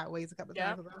me sideways a couple of yeah,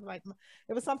 times. 'Cause I was like,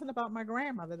 it was something about my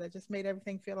grandmother that just made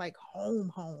everything feel like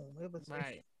home. It was just,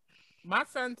 right. My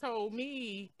son told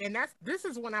me, and this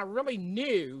is when I really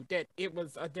knew that it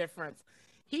was a difference.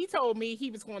 He told me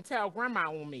he was going to tell grandma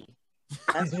on me.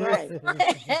 That's right.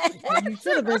 And you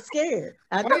should have been scared.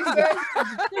 I What know he you say? should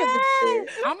have been scared.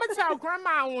 I'm gonna tell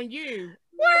grandma on you.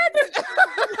 What?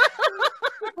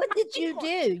 What did you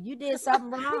do? You did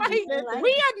something wrong. Like, You didn't like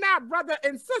we are not brother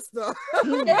and sister.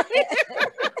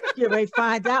 You're ready to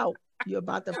find out. You're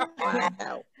about to find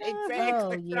out.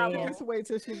 Exactly. Oh, yeah. just wait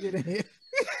till she get in here.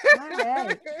 All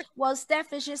right. Well,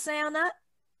 Steph, is your sound up?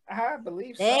 I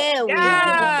believe so. There we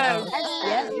Yes. go.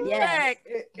 Yes, He's yes. back.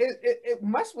 It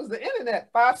must was the internet.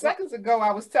 5 seconds ago,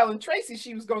 I was telling Tracy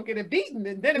she was gonna get a beating,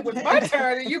 and then it was my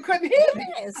turn, and you couldn't hear me.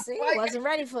 Yeah, see, Like- wasn't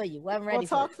ready for you. Wasn't Well, ready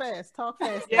for talk fast. Talk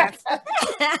fast. Yes.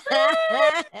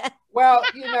 you. Well,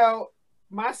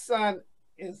 my son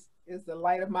is the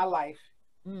light of my life.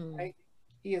 Mm. Right?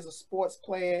 He is a sports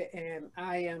player, and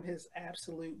I am his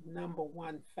absolute number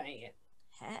one fan.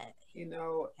 Hey, You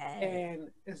know, hey. and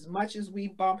as much as we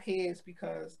bump heads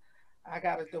because I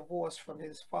got a divorce from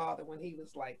his father when he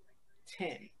was like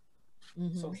 10. So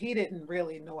Mm-hmm. he didn't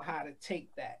really know how to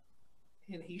take that.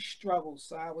 And he struggled.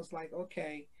 So I was like,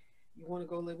 okay, you want to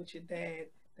go live with your dad?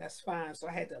 That's fine. So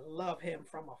I had to love him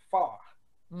from afar,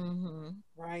 Mm-hmm.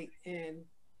 right? And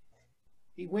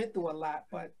he went through a lot,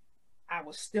 but I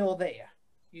was still there.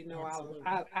 Absolutely.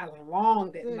 I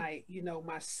longed at Good. night,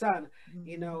 my son,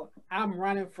 Mhm. I'm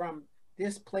running from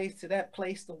this place to that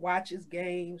place to watch his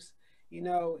games,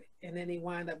 and then he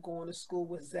wind up going to school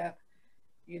with Zeph,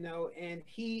 and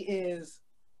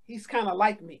he's kind of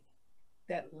like me,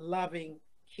 that loving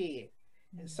kid.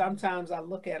 And Mhm. sometimes I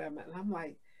look at him and I'm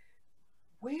like,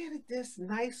 where did this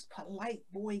nice, polite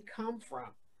boy come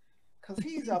from? Because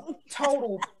he's a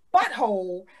total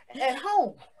butthole at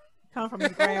home. Come from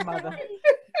his grandmother. Right.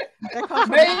 That comes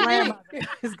from his Maybe, grandmother.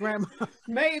 His grandmother.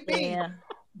 maybe, Yeah.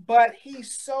 but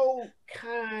he's so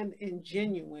kind and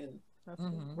genuine, That's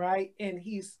good. Mm-hmm. right? And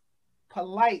he's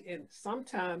polite, and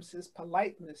sometimes his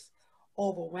politeness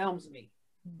overwhelms me.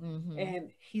 Mm-hmm.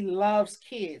 And he loves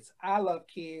kids. I love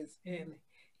kids, and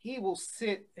he will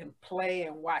sit and play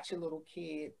and watch a little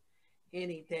kid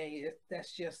any day.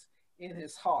 That's just in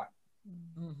his heart,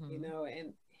 Mm-hmm.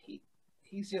 and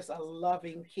he's just a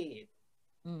loving kid,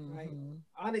 right? Mm-hmm.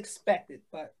 Unexpected,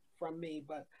 but from me,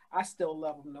 but I still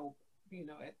love him. No,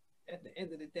 at the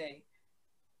end of the day,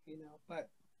 but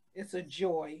it's a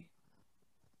joy.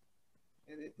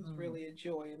 It's Mm-hmm. really a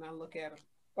joy, and I look at him.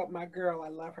 But my girl, I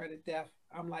love her to death.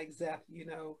 I'm like Zeph,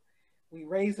 we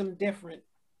raise him different.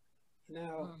 You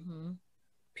know, Mm-hmm.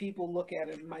 people look at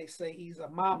him and might say he's a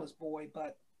mama's boy,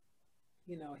 but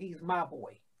he's my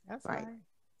boy. That's Right. right.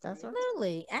 That's right.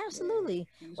 Absolutely. Yeah, Absolutely.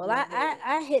 he's Well, my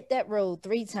I hit that road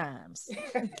 3 times.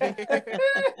 boy.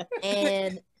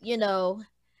 And,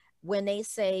 when they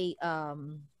say,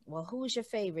 well, who's your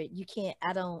favorite? You can't,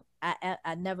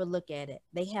 I never look at it.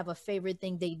 They have a favorite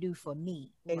thing they do for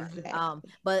me. Exactly.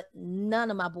 But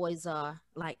none of my boys are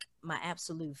like my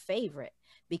absolute favorite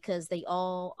because they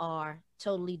all are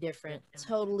totally different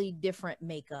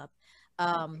makeup.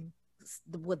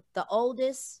 With the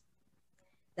oldest,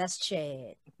 that's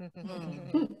Chad.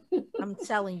 Mm, I'm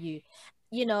telling you,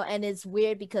 and it's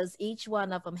weird because each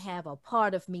one of them have a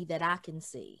part of me that I can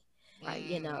see.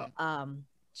 Right.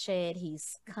 Chad,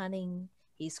 he's cunning,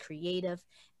 he's creative,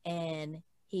 and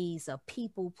he's a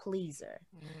people pleaser.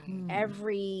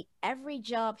 Mm. Every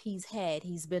job he's had,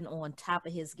 he's been on top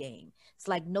of his game. It's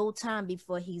like no time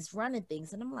before he's running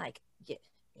things, and I'm like, yeah,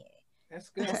 yeah, That's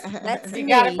good. that's He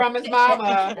got it me. from his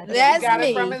mama. He That's got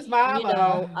it from me. his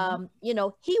mama.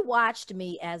 He watched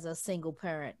me as a single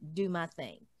parent do my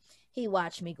thing. He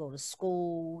watched me go to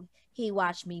school. He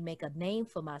watched me make a name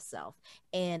for myself,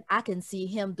 and I can see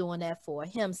him doing that for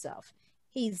himself.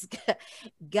 He's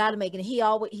got to make it.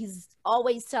 He's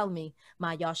always telling me,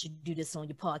 "Ma, y'all should do this on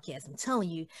your podcast." I'm telling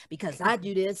you because I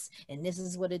do this, and this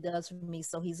is what it does for me.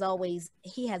 So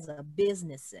he has a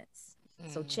business sense.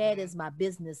 So Chad is my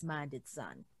business minded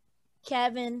son.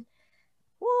 Kevin,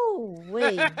 woo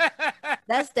wee,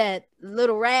 that's that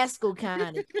little rascal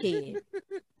kind of kid.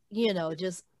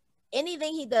 Just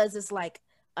anything he does is like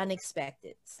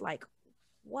unexpected. It's like,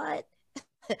 what?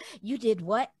 You did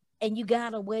what? And you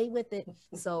got away with it.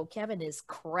 So Kevin is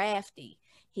crafty.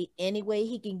 Any way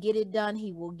he can get it done,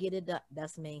 he will get it done.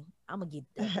 That's me. I'm gonna get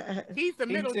it done. He's the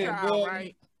Me middle too. child, Then,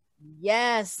 right?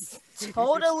 yes,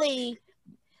 totally.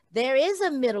 There is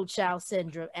a middle child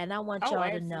syndrome, and I want Oh, y'all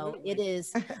to know it absolutely.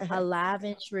 is alive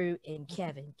and true in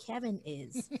Kevin. Kevin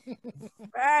is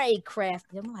very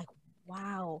crafty. I'm like,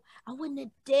 wow, I wouldn't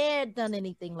have dared done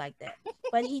anything like that.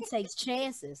 But he takes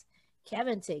chances.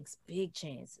 Kevin takes big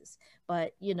chances.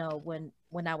 But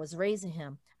when I was raising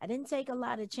him, I didn't take a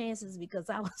lot of chances because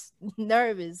I was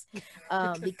nervous.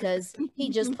 Because he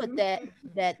just put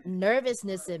that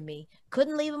nervousness in me.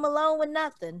 Couldn't leave him alone with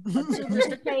nothing.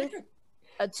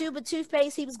 A tube of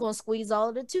toothpaste, he was going to squeeze all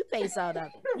of the toothpaste out of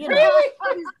it. Really?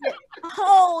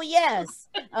 Oh yes.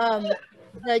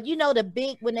 The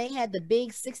big when they had the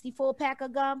big 64 pack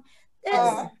of gum. This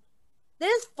Uh,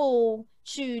 this fool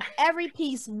chewed every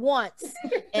piece once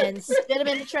and spit them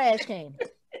in the trash can.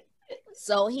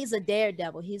 So he's a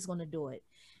daredevil. He's going to do it.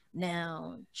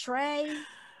 Now Trey,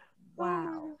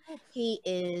 wow, he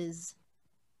is.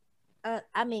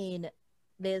 I mean,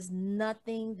 there's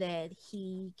nothing that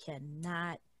he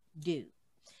cannot do.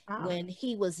 When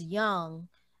he was young,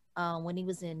 when he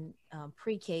was in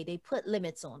pre-K, they put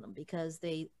limits on him because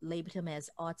they labeled him as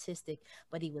autistic,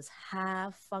 but he was high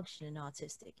functioning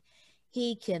autistic.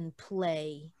 He can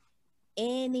play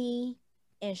any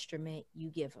instrument you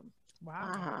give him. Wow.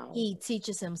 Wow. He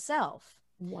teaches himself.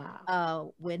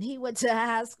 Wow. When he went to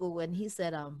high school, and he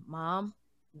said, "Mom,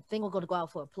 think we're going to go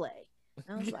out for a play.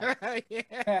 I was like,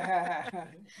 Yeah.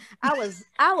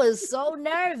 I was so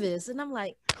nervous, and I'm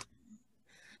like,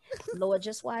 Lord,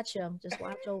 just watch him, just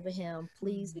watch over him,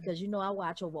 please, because you know I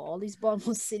watch over all these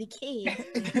Baltimore City kids.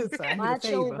 So I need a Watch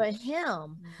favor. over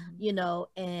him, Mhm. you know,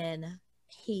 and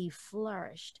he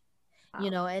flourished, you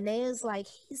know, and it's like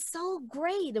he's so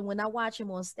great. And when I watch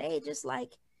him on stage, it's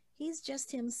like he's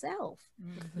just himself,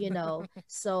 you know.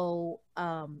 So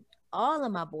all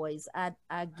of my boys,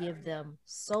 I give them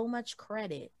so much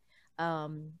credit.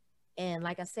 Um, and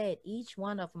like I said, each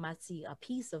one of them I see a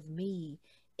piece of me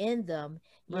in them,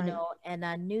 you Right. know, and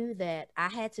I knew that I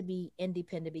had to be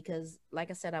independent because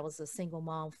like I said, I was a single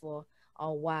mom for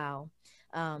a while.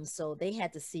 So they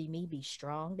had to see me be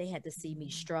strong. They had to see me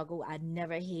struggle. I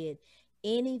never hid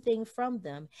anything from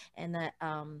them. And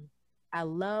I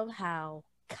love how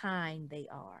kind they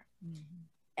are.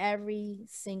 Every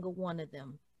single one of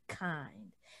them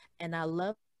kind. And I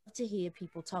love to hear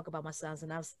people talk about my sons,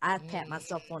 and I pat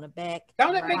myself on the back.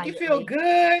 Don't it make you feel quietly.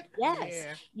 good? Yes,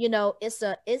 Yeah. you know, it's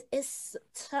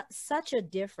such a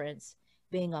difference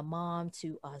being a mom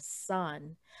to a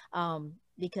son,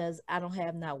 because I don't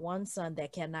have not one son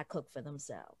that cannot cook for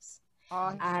themselves.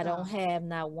 I don't Awesome. have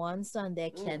not one son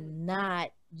that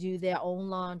cannot do their own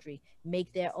laundry,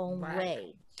 make their own Right. way,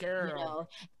 you Girl. know.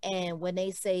 And when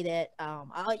they say that,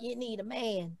 oh, you need a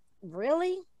man,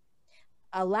 really?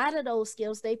 A lot of those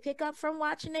skills they pick up from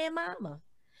watching their mama,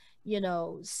 you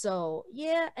know. So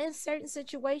yeah, in certain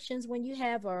situations when you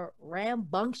have a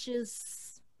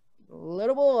rambunctious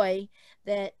little boy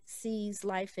that sees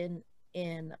life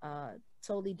in a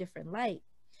totally different light,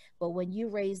 but when you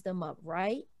raise them up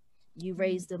right, you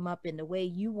raise them up in the way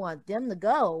you want them to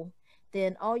go,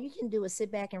 then all you can do is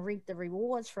sit back and reap the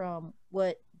rewards from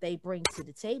what they bring to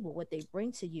the table, what they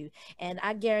bring to you. And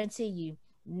I guarantee you,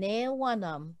 never one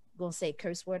of them gonna say a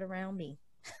curse word around me.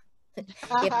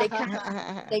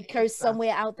 If they curse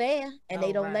somewhere out there and they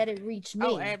Oh, don't let right. it reach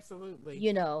Oh, me, absolutely.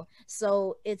 you know.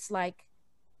 So it's like,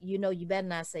 you know, you better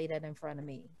not say that in front of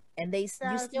me. And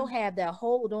you still have that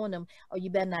hold on them. Oh, you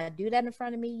better not do that in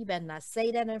front of me. You better not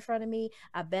say that in front of me.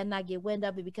 I better not get wind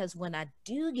of it, because when I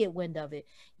do get wind of it,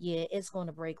 yeah, it's going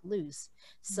to break loose.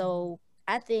 So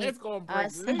I think It's gonna break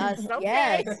us, loose. Okay.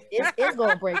 yes, it's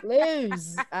going to break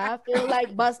loose. I feel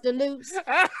like Buster Loose, you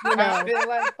I know. feel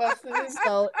like busting it.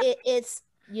 So it's,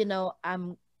 you know,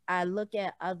 I look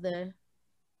at other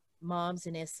moms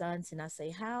and their sons and I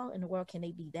say, how in the world can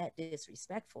they be that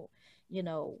disrespectful? You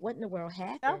know, what in the world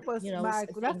happened? That was You know,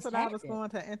 that's things what I was happen. going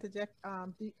to interject.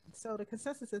 So the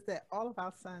consensus is that all of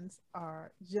our sons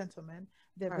are gentlemen.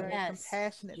 They're very Yes,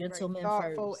 compassionate, very gentlemen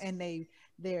thoughtful, first. and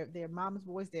they're mama's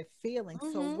boys. They're feeling.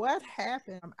 So Mhm. what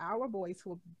happened? Our boys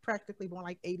who were practically born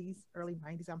like 80s, early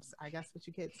 90s. I guess what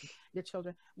you kids, your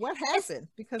children. What happened?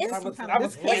 Because it's- there's some kind I of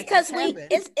was disconnect It's because that we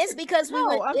happened. it's because we No,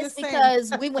 went I'm it's just saying.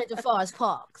 because we went to Forest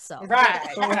Park. So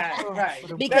Right, right.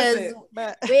 because That's it.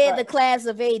 But we're Right. the class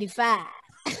of 85.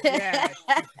 Yes.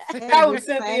 Tell And them, the class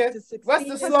Cynthia. to What's the succeed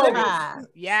and slogan? strive.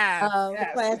 Yes. um, The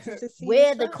Yes. class to succeed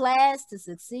we're and the strive. class to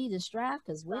succeed and strive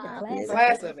because we're the Strive. class of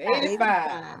Class of 85.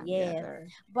 85. Yeah. Yes, sir.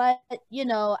 But you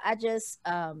know, I just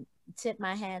tip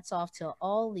my hats off to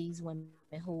all these women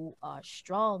who are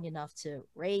strong enough to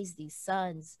raise these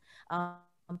sons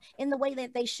in the way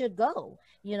that they should go.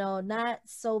 You know, not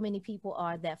so many people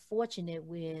are that fortunate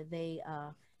where they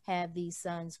have these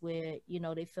sons where, you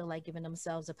know, they feel like giving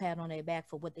themselves a pat on their back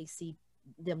for what they see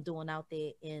them doing out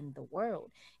there in the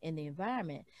world, in the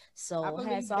environment. So believe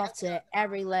hats off that's to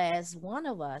every last one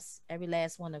of us, every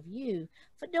last one of you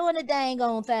for doing the dang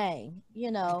on thing,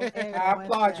 you know. I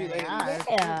applaud you, ladies.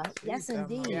 Yeah, yes, Jeez, I'm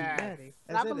indeed. ready.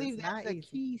 And I 'Cause it is believe not that's a easy.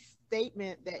 key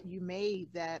statement that you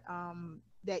made, that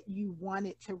you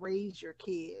wanted to raise your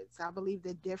kids. I believe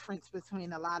the difference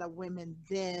between a lot of women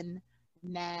then,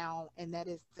 now, and that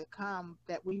is to come,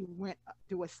 that we went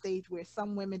through a stage where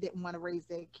some women didn't want to raise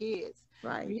their kids.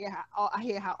 Right. I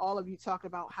hear how all of you talk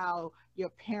about how your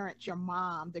parents, your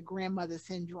mom, the grandmother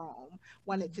syndrome,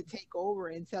 wanted to take over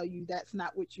and tell you that's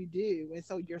not what you do. And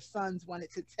so your sons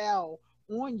wanted to tell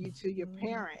on you to your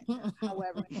parent.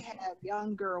 However, you have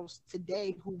young girls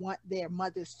today who want their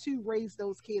mothers to raise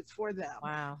those kids for them.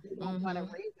 Wow. They don't want to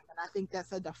raise them. And I think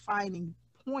that's a defining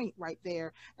point right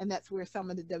there. And that's where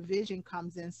some of the division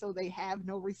comes in. So they have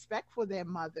no respect for their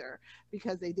mother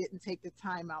because they didn't take the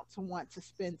time out to want to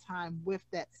spend time with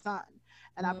that son.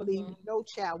 And I believe no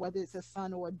child, whether it's a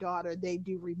son or a daughter, they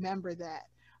do remember that.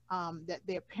 That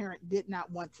their parent did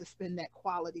not want to spend that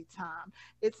quality time.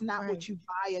 It's not what you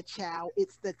buy a child,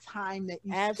 it's the time that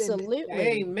you spend. Absolutely.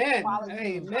 Amen. Quality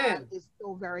Amen. time is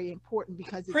so very important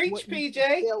because it's Preach, what you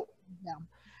PJ. build with them.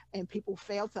 And people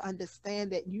fail to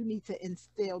understand that you need to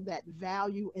instill that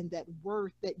value and that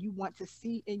worth that you want to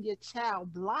see in your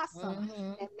child blossom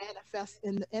Mhm. and manifest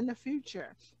in the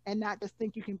future, and not just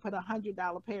think you can put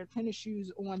 $100 pair of tennis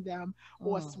shoes on them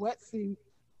or a Mm. sweatsuit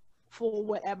for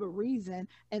whatever reason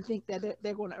and think that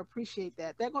they're going to appreciate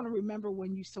that. They're going to remember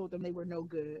when you told them they were no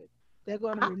good. They're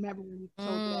going to I, remember when you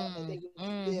told them that they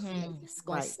were this and they Mhm. It's were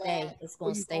gonna right. stay. that, It's or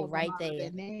gonna you stay called them right out of their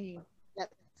there. name.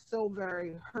 That's so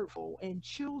very hurtful. And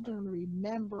children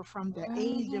remember from the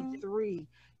age of Mhm. 3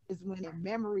 is when their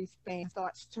memory span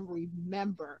starts to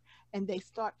remember, and they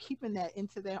start keeping that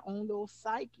into their own little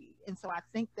psyche. And so I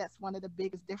think that's one of the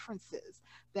biggest differences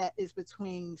that is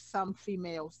between some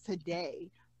females today,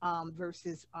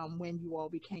 versus when you all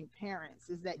became parents,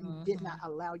 is that you did not Mhm.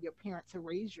 allow your parent to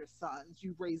raise your sons.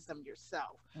 You raised them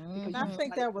yourself because And you I Mhm. think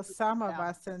wanted that was to some of out.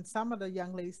 us and some of the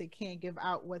young ladies that can't give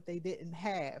out what they didn't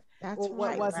have That's or what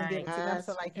right. wasn't Right. given to them.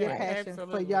 So That's like your Yeah, right. passion for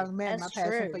absolutely. young men, my That's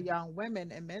passion for true. young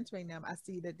women and mentoring them. I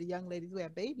see that the young ladies who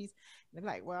have babies, they're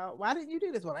like, well, why didn't you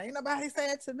do this? Well, ain't nobody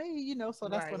said to me, so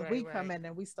that's Right, when right, we come right. in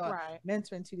and we start Right.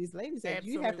 mentoring to these ladies that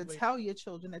you have to Absolutely. tell your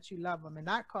children that you love them and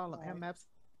not call them Right. MFs.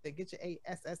 They get your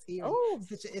ASS here and Oh,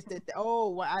 sit your, it's the, oh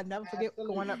well, I never forget going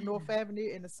absolutely. up North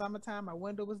Avenue in the summertime. My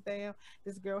window was down.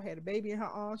 This girl had a baby in her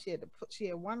arms. She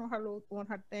had one on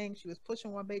her thing. She was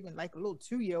pushing one baby and like a little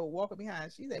 2-year-old walking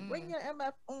behind. She said, "Bring Mm. your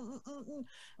MF." I'm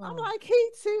Mm. like, he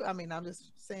too. I mean, I'm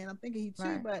just saying, I'm thinking he too,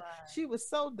 Right. but Right. she was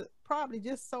probably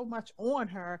just so much on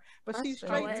her, but she Oh, straight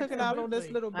Frustrating. took it out on this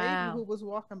absolutely. little baby Wow. who was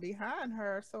walking behind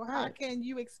her. So how Right. can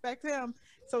you expect him?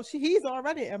 So he's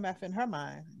already MF in her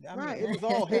mind. I mean, Right. it was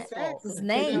all his fault His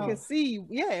Exactly. because you can name. see,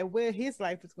 yeah, where his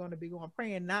life is going to be going.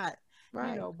 Praying not,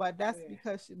 Right. but that's Yeah.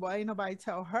 because well, ain't nobody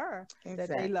tell her that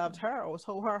they loved Exactly. her or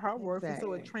told her worth, and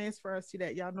so it Exactly. transfers to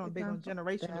that. Y'all know I'm big on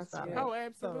generational That's stuff. right. Oh, So You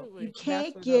absolutely. that's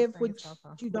can't where those give what things come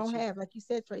from. you don't have, like you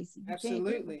said, Tracy. You can't give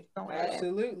what you Absolutely. don't have. If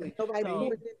Absolutely. nobody So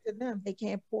pours into them, they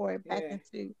can't pour it back Yeah.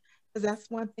 into. Because that's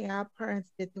one thing our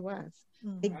parents did to us.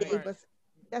 They mhm. Right. gave Right. us.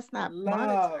 That's not Love.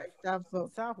 monetary stuff,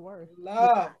 but Self-worth. yeah,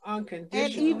 Love. And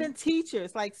Unconditional. mhm, even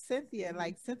teachers like Cynthia, Mhm. would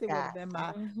have yes, been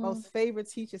my Mhm. most favorite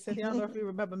teacher. Cynthia, I don't know if you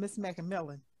remember Miss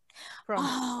McMillan from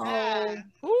Oh,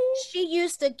 Who? she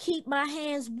used to keep my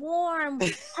hands warm.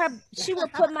 She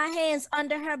would put my hands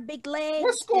under her big What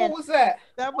legs school and was that?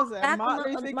 that was a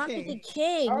Martin Luther Martin King. Luther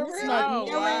King, Oh, Miss really? Oh, McMillan.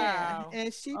 Yeah, wow.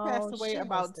 and she passed Oh, away she was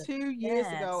about the 2 years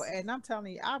ago. best. And I'm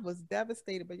telling you, I was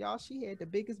devastated. But y'all, she had the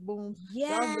biggest booms.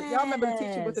 Y'all remember the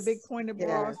teacher with the big Yes. pointed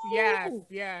bras? yes. Yes, Woo!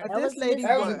 yes. But That this was lady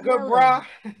Miss That was a would. good McMillan. bra.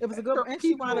 It was a good, Her and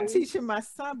she wound up people. teaching my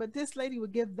son. But this lady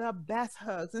would give the best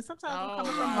hugs. And sometimes I'm Oh,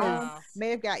 coming from home, wow. Yes. may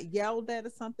have got yelled at or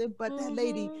something. But that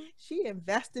lady, Mm-hmm. she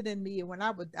invested in me. And when I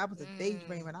was a Mm.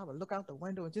 daydream, and I would look out the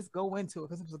window and just go into it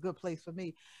because it was a good place for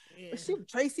me. Yeah. But she would,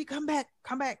 Tracy, come back,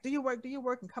 do your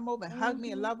work, and come over and hug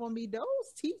me and Mm-hmm. love on me. Those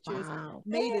teachers Wow.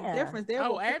 made a Yeah. difference. There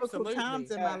were Oh, pivotal times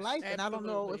absolutely. in my Yes. life, and I don't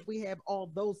know if Absolutely. we have all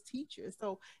those teachers.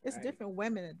 So it's Right. different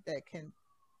women that can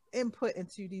input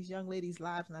into these young ladies'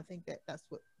 lives, and I think that's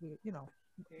what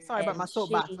Sorry about Yeah. my And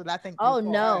soapbox, she, but I think we oh all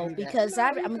can no, do that. because No,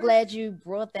 you I'm good. glad you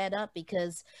brought that up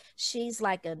because she's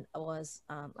like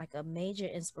like a major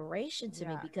inspiration to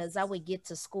me Yes. because I would get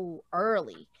to school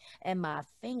early and my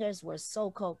fingers were so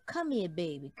cold. Come here,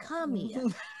 baby, come here.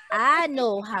 I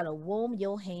know how to warm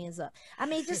your hands up. I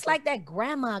mean, just like that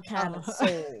grandma kind of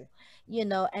soul,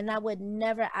 and I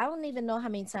don't even know how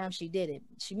many times she did it.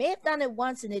 She may have done it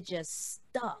once and it just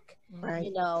stuck,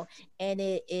 Right. and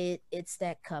it's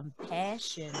that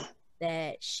compassion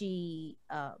that she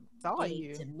Saw gave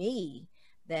you. to me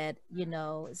that,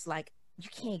 it's like you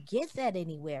can't get that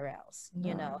anywhere else.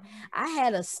 No. I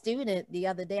had a student the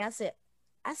other day. I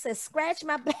said, scratch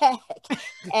my back.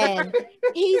 And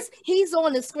he's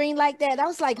on the screen like that. I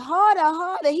was like, harder,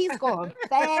 harder. He's going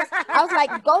fast. I was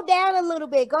like, go down a little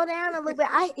bit, go down a little bit.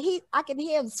 I can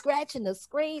hear him scratching the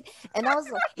screen. And I was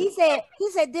like, he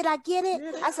said, did I get it?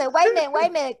 I said, wait a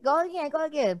minute, go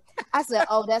again. I said,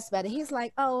 oh, that's better. He's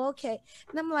like, oh, okay.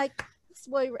 And I'm like, this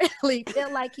boy really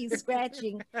feel like he's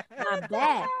scratching my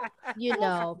back, He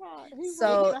So wants He to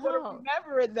will help.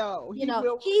 remember it though. He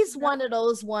will he's remember. one of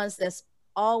those ones that's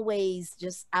always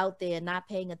just out there not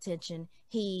paying attention.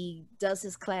 He does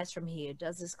his class from here,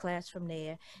 does his class from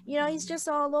there. He's just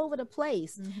all over the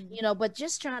place. Mhm. But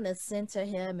just trying to center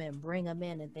him and bring him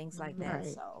in and things like that.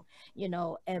 Right. So,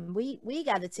 and we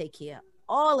got to take care of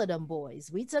all of them boys.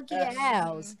 We took care of Yes.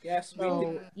 ours. Yes, we So,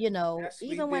 did. Yes, we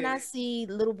even when I did. see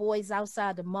little boys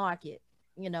outside the market,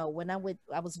 when I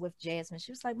was with Jasmine,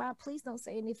 she was like, "Mom, please don't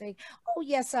say anything." Oh,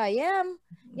 yes, I am.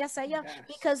 Yes, I am. Yes.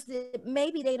 Because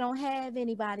maybe they don't have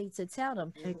anybody to tell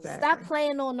them. Exactly. Stop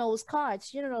playing on those cards.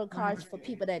 The cards for Okay.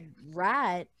 people that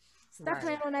ride. Stop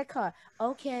playing on that car.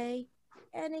 Okay.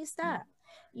 And they stop.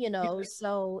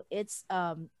 So it's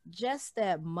just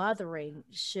that mothering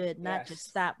should not just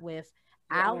stop with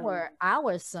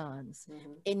our sons.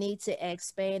 It needs to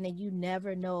expand, and you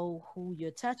never know who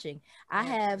you're touching. I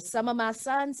have some of my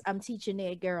sons, I'm teaching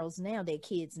their girls now, their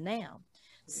kids now.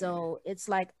 So it's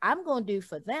like I'm gonna do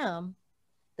for them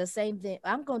the same thing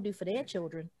I'm gonna do for their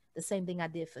children, the same thing I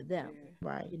did for them.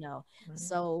 Right.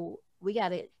 So we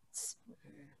gotta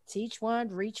teach one,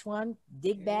 reach one,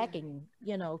 dig back, and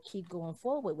keep going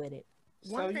forward with it.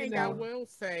 One thing I will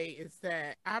say is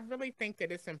that I really think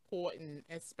that it's important,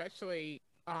 especially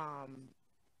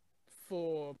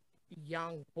for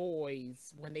young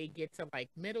boys when they get to like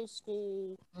middle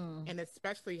school and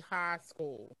especially high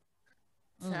school,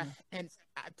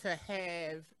 to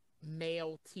have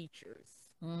male teachers.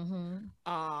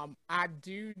 I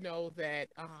do know that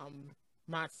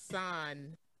my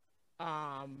son,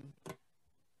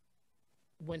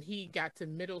 when he got to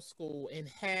middle school and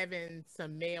having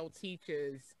some male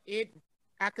teachers,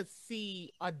 I could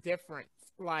see a difference.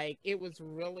 Like it was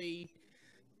really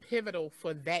pivotal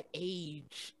for that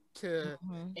age to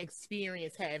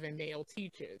experience having male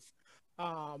teachers.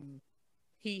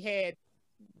 He had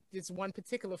this one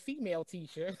particular female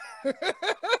teacher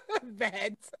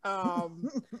that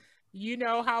you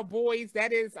know how boys,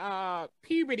 that is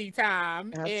puberty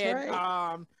time. That's and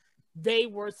right. They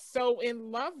were so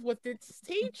in love with this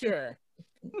teacher.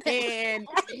 And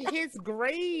his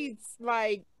grades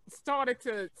like started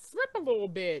to slip a little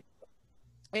bit.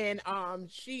 And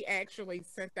she actually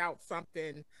sent out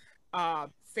something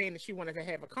saying that she wanted to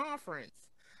have a conference.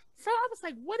 So I was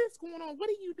like, what is going on? What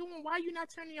are you doing? Why are you not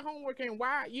turning your homework in?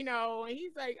 Why, and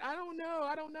he's like, I don't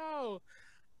know.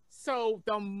 So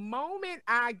the moment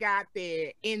I got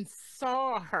there and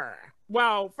saw her,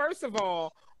 well, first of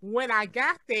all, when I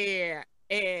got there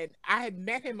and I had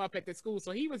met him up at the school,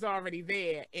 so he was already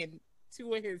there and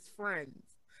two of his friends.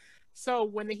 So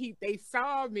when they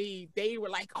saw me, they were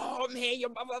like, "Oh man, your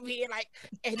mama up here!" Like,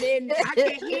 and then I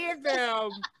could hear them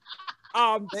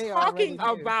talking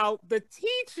about the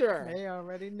teacher. They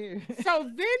already knew. So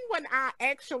then when I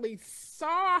actually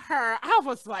saw her, I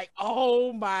was like,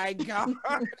 oh my God,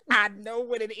 I know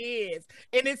what it is.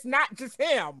 And it's not just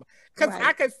him. Because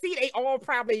I could see they all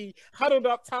probably huddled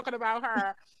up talking about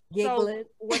her. Giggling.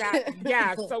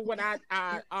 So when I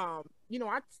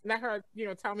let her,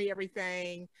 tell me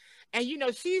everything. And,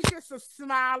 she's just a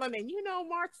smiling, and,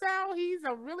 Marcel, he's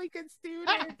a really good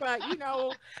student, but,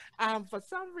 for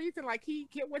some reason, like, he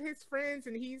get with his friends,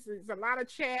 and he's a lot of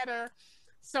chatter.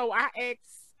 So I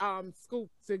asked Scoop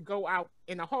to go out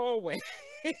in the hallway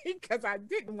because I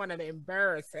didn't want to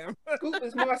embarrass him. Scoop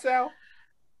is Marcel?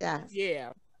 Yes.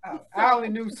 Yeah. I only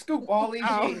knew Scoop all these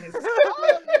years.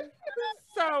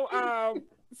 So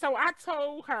I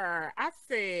told her, I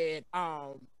said,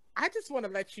 I just want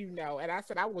to let you know. And I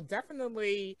said, I will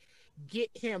definitely get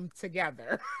him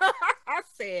together. I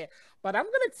said, but I'm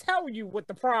going to tell you what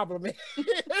the problem is.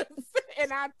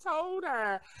 And I told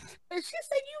her, and she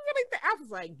said, you really think? I was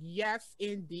like, yes,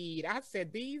 indeed. I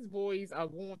said, these boys are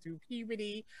going through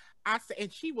puberty. I said,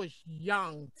 and she was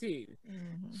young too.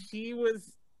 She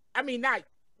was, not,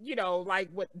 like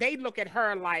what they look at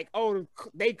her like, oh,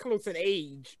 they close in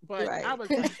age. But I was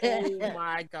like, oh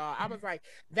my God. I was like,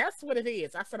 that's what it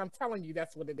is. I said, I'm telling you,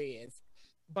 that's what it is.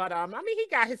 But he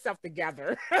got himself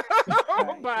together.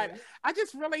 But I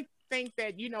just really think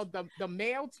that, the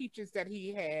male teachers that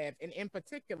he had, and in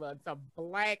particular, the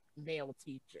Black male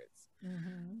teachers,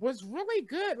 was really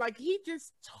good. Like, he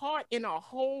just taught in a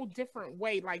whole different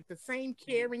way, like the same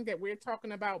caring that we're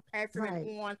talking about, passing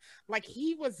it on. Like,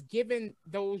 he was giving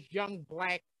those young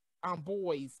Black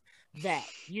boys that,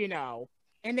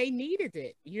 and they needed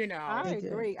it, I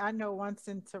agree. I know once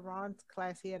in Tehran's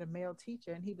class, he had a male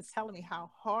teacher, and he was telling me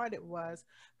how hard it was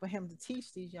for him to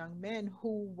teach these young men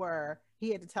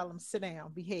he had to tell them, sit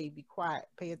down, behave, be quiet,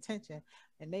 pay attention.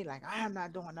 And they like, I'm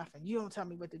not doing nothing. You don't tell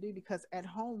me what to do, because at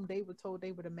home they were told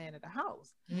they were the man of the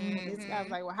house. And this guy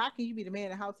was like, well, how can you be the man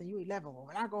of the house and you 11? Well,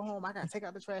 when I go home, I got to take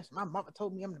out the trash. My mother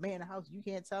told me I'm the man of the house. You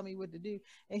can't tell me what to do.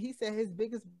 And he said his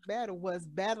biggest battle was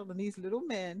battling these little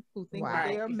men who think that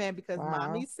they are men because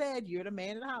mommy said you're the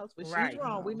man of the house. But she's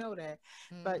wrong. We know that.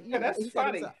 But that's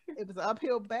funny. It was an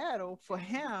uphill battle for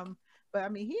him.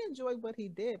 But he enjoyed what he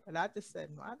did. But I just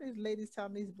said, why are these ladies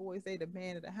telling these boys they the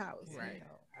man of the house? Right.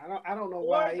 I don't know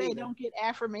why they don't get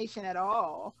affirmation at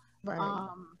all. Right.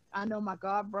 I know my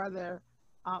godbrother,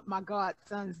 my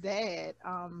godson's dad.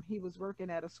 He was working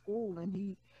at a school, and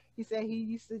he said he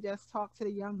used to just talk to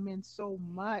the young men so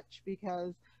much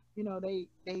because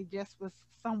they just was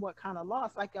somewhat kind of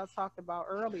lost, like y'all talked about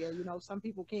earlier. Some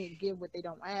people can't give what they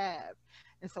don't have,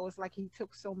 and so it's like he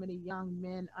took so many young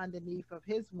men underneath of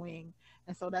his wing.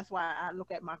 And so that's why I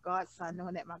look at my godson,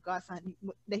 knowing that my godson,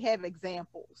 they have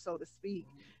examples, so to speak.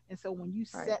 And so when you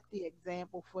Right. set the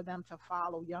example for them to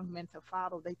follow, young men to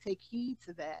follow, they take heed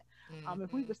to that.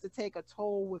 If we was to take a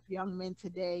toll with young men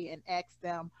today and ask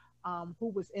them who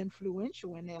was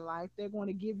influential in their life, they're going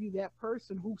to give you that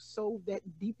person who sowed that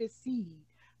deepest seed.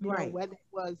 Right. Whether it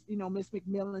was, Miss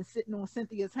McMillan sitting on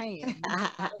Cynthia's hand, raised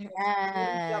up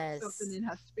Yes. something in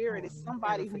her spirit. It's Oh,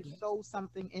 somebody never who forget. sowed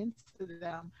something into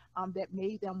them that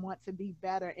made them want to be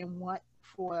better and want,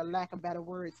 for lack of better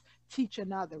words, teach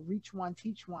another, reach one,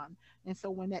 teach one. And so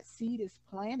when that seed is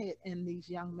planted in these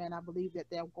young men, I believe that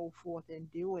they'll go forth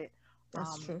and do it.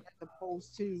 That's true. As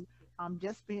opposed to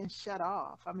just being shut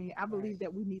off. I mean, I believe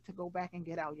that we need to go back and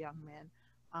get our young men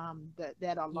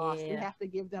that are lost. We Yeah. have to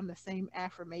give them the same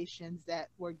affirmations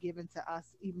that were given to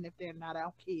us, even if they're not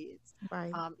our kids.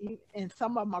 Right. And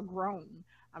some of them are grown.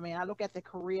 I mean, I look at the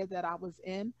career that I was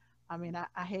in. I mean,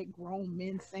 I had grown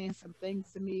men saying some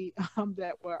things to me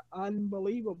that were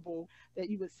unbelievable, that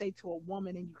you would say to a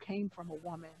woman, and you came from a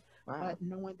woman. Wow. But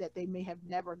knowing that they may have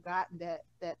never gotten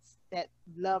that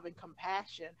love and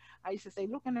compassion. I used to say,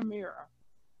 look in the mirror.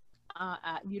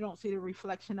 You don't see the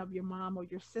reflection of your mom or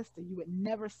your sister. You would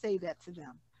never say that to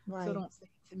them. Right. So don't say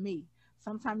it to me.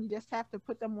 Sometimes you just have to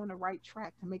put them on the right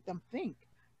track to make them think.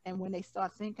 And when they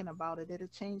start thinking about it, it'll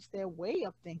change their way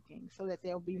of thinking so that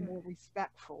they'll be more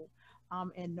respectful.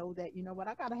 And know that, you know what,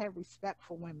 I got to have respect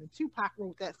for women. Tupac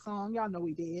wrote that song. Y'all know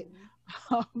he did.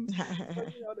 But,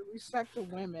 the respect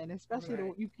of women, especially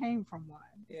Right. you came from one.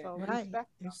 Yeah. So Right. respect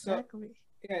them. Exactly.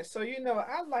 Yeah, so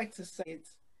I like to say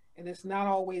it's, and it's not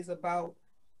always about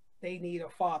they need a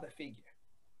father figure.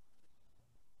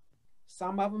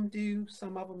 Some of them do,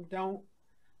 some of them don't,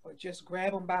 or just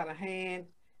grab them by the hand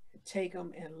and take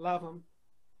them and love them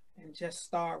and just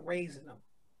start raising them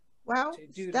Well, to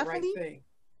do the right Stephanie, thing.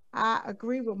 I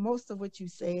agree with most of what you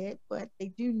said, but they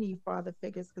do need father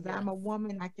figures because I'm a Yes.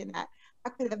 woman. I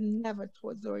could have never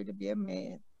taught Zori to be a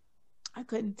man. I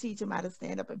couldn't teach him how to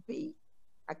stand up and pee.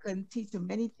 I couldn't teach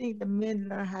him anything the men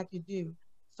learn how to do.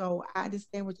 So I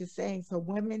understand what you're saying. So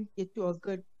women, get you a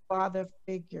good father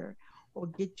figure or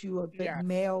get you a good Yes.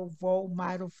 male role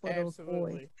model for those boys.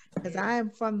 Absolutely. Because Yeah. I am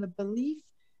from the belief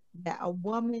that a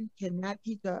woman cannot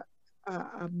teach a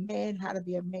man how to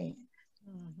be a man.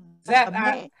 Mhm. A Zep,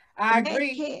 man, I a man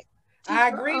agree. can't I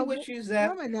teach agree a with you,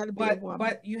 Zep. woman how to be a woman.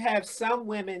 But you have some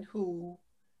women who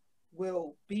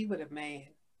will be with a man,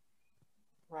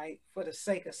 right, for the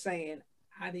sake of saying,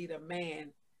 I need a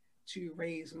man to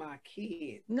raise my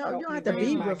kid. No, help you don't me have to raise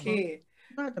be my with him. kid.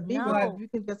 You don't have to be with No. him. You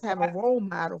can just have a But- role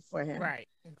model for him. Right.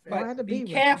 You don't Exactly. have to But be be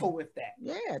with careful him. with that.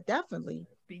 Yeah, definitely.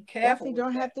 Be careful Definitely with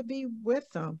don't that. have to be with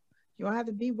them. You don't have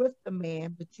to be with the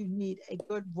man, but you need a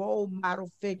good role model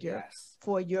figure Yes.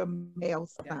 for your male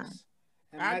son. Yes.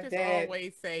 And I my just dad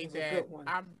always say was a that good one.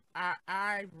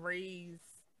 I raise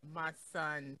my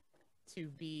son to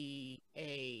be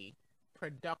a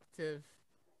productive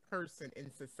person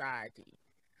in society.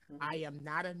 I am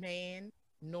not a man,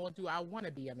 nor do I want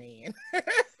to be a man.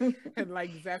 And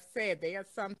like Zeph said, there are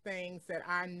some things that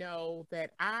I know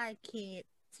that I can't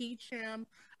teach him.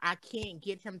 I can't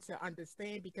get him to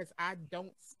understand because I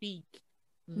don't speak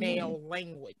male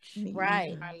language. Me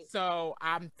Right. either. So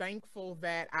I'm thankful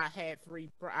that I have three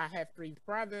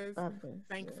brothers. Brothers,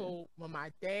 Thankful when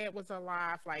my dad was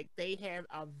alive, like they have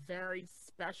a very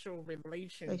special yeah.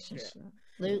 relationship. Relationship.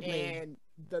 Absolutely. And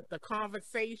the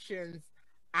conversations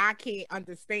I can't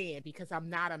understand because I'm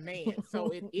not a man. So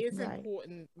it is Right.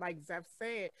 important, like Zeph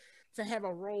said, to have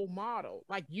a role model.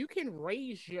 Like you can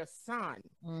raise your son,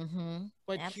 Mm-hmm.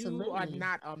 but you are Absolutely.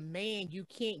 not a man. You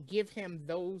can't give him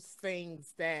those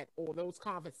things or those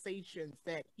conversations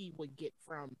that he would get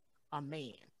from a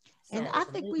man. And So I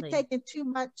think we've Absolutely. taken too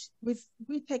much.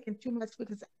 We've taken too much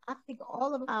because I think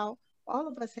all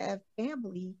of us have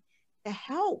family that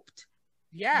helped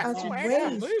yes, us oh, raise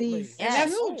absolutely. these And Yes.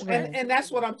 that's children. and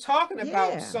that's what I'm talking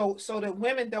about. Yeah. So that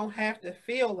women don't have to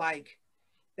feel like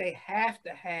they have to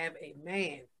have a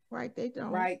man, Right? They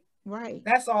don't. right? Right.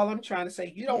 That's all I'm trying to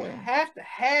say. You don't Yeah. have to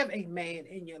have a man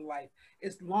in your life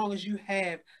as long as you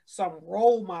have some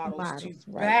role models to Models,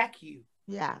 right. back you.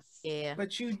 Yes. Yeah.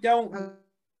 But you don't A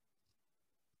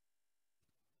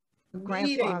need a man.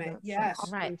 grandfather. Yes,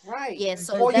 Some Right. uncles. right. Yeah.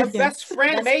 So Or your that's best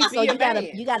friend that's may so be a you gotta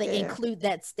man. you gotta Yeah. include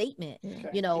that statement. Yeah.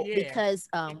 You know, Yeah. because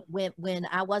when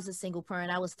I was a single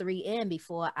parent, I was 3 in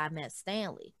before I met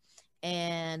Stanley.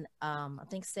 and I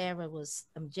think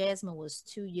Jasmine was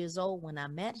 2 years old when I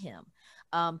met him.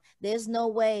 There's no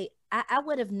way I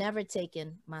would have never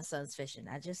taken my sons fishing.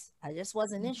 I just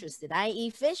wasn't interested. I ain't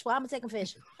eat fish. Well, I'm gonna take him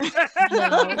fishing.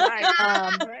 Right.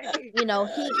 You know,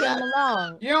 he came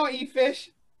along. You don't eat fish.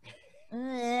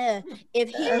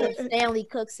 If Stanley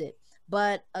cooks it.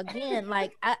 But again,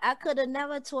 like I could have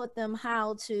never taught them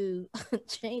how to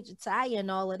change a tire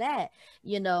and all of that.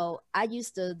 You know, I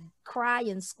used to cry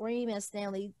and scream at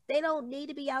Stanley. They don't need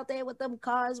to be out there with them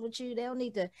cars with you. They don't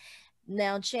need to.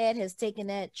 Now Chad has taken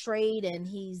that trade and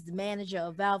he's the manager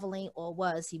of Valvoline, or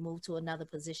was. He moved to another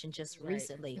position just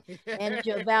recently.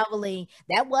 Manager of Valvoline.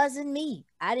 That wasn't me.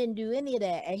 I didn't do any of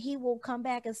that. And he will come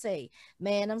back and say,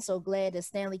 man, I'm so glad that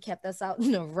Stanley kept us out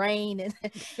in the rain. And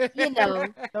you know,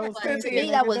 Those to me,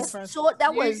 that was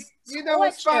you know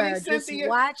what's funny, torture just Cynthia?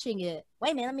 watching it.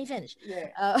 Wait a minute, let me finish.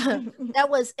 Yeah. It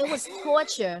was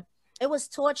torture. It was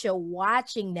torture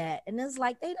watching that. And it's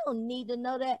like, they don't need to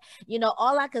know that. You know,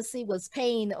 all I could see was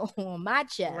pain on my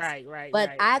chest. Right. But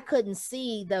I couldn't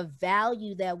see the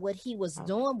value that what he was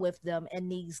doing with them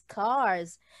and these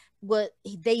cars. What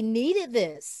they needed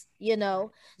this, you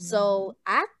know. So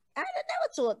I never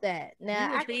taught that. Now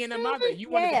you was I being a mother. You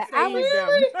wanted yeah, to save them.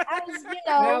 I was, you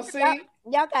know, Now, see?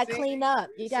 y'all got to See? clean up.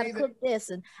 You got to See cook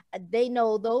this, and they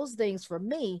know those things from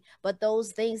me. But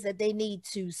those things that they need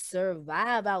to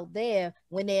survive out there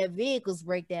when their vehicles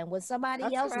break down, when somebody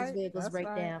That's else's right. vehicles That's break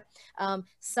right. down,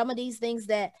 some of these things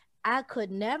that I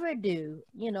could never do.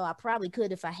 You know, I probably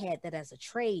could if I had that as a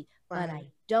trade, but I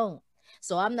Right. don't.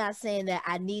 So I'm not saying that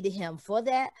I needed him for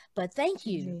that, but thank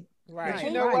you. Right. But you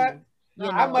Thank know Right. what? You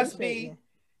I know, must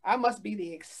be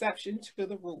the exception to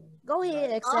the rule, go ahead,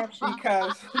 exception.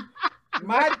 because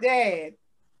my dad,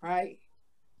 right,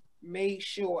 made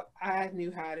sure I knew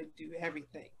how to do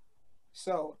everything.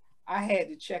 So I had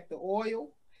to check the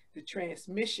oil, the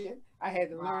transmission. I had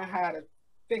to learn how to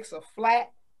fix a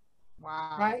flat,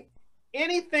 Wow. right?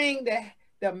 Anything that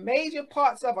the major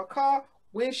parts of a car,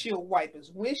 windshield wipers,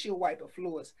 windshield wiper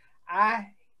fluids,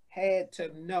 I had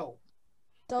to know.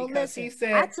 So Because he listen,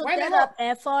 said, I took wait a that minute, up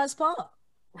at Forest Park.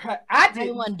 right? I I didn't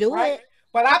didn't want to do right? it.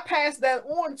 But I passed that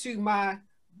on to my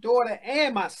daughter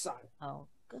and my son. Oh,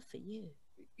 good for you.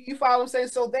 You follow what I'm saying?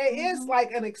 So there is Mhm.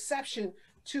 like an exception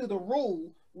to the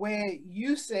rule where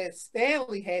you said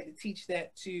Stanley had to teach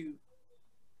that to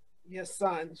your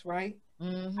sons, right?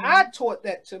 Mhm. I taught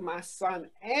that to my son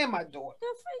and my daughter.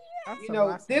 Good for you. That's You a know,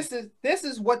 blessing. this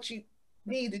is what you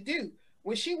need to do.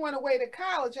 When she went away to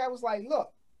college, I was like,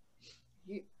 look,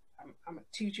 I'm gonna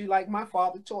teach you like my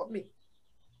father taught me,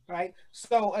 right?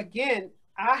 So again,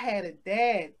 I had a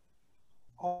dad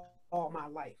all my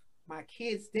life. My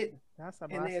kids didn't. That's a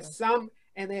And blessing.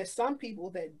 there's some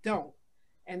people that don't.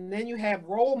 And then you have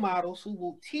role models who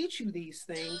will teach you these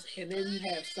things, and then you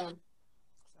have some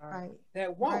Right.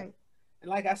 that won't. Right.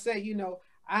 And like I said, you know,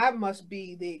 I must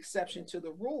be the exception to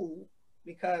the rule,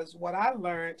 because what I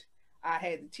learned, I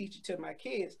had to teach it to my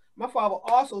kids. My father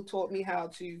also taught me how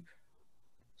to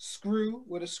screw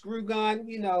with a screw gun,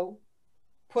 you know,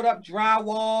 put up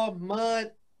drywall,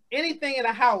 mud, anything in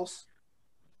a house.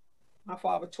 My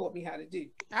father taught me how to do.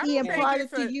 I He don't think imparted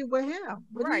it's to a, you with him.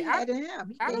 What right. he had in him.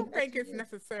 He I gave don't that think to it's you.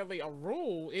 necessarily a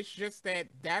rule. It's just that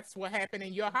that's what happened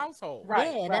in your household.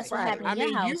 Right, Yeah, that's what right. happened I in your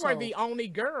mean, you were household. the only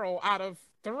girl out of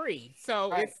 3.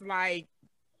 So Right. it's like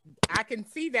I can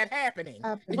see that happening.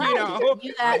 Happening. You know,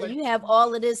 You have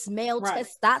all of this male Right.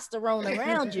 testosterone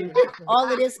around you,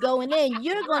 all of this going in.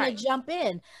 You're gonna Right. jump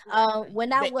in.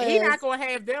 When I He not was gonna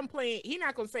have them playing. He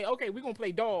not gonna say, "Okay, we're gonna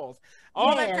play dolls."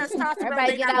 All that yes, testosterone,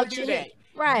 everybody they get not gonna out do your that. head.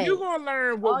 Right. You gonna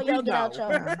learn All what y'all we get out know.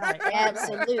 your right.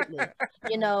 Absolutely.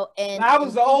 You know, and I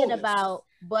was the thinking oldest. about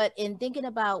but in thinking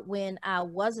about when I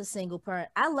was a single parent,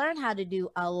 I learned how to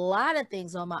do a lot of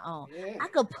things on my own. Yeah. I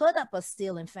could put up a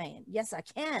ceiling fan. Yes, I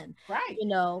can. Right. You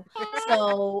know,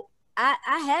 so I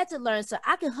had to learn. So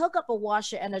I can hook up a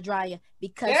washer and a dryer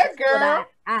because Yeah, that's what girl.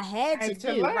 I had to Had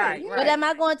to do. learn. Right, yeah. But am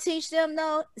I going to teach them?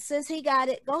 No, since he got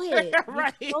it, go ahead.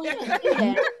 Right. Go ahead. Do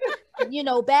that. You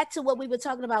know, back to what we were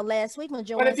talking about last week when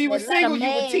Joanne But if he was said, let a single,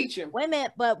 you would man, teach him. wait a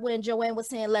minute, but when Joanne was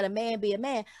saying, let a man be a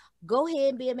man, go ahead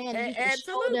and be a man and you can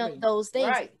show them Absolutely. those things.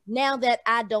 Right. Now that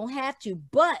I don't have to.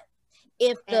 But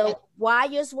if the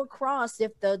wires were crossed,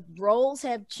 if the roles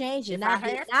have changed and If I I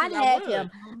did have to, not I have would.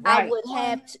 him, Right.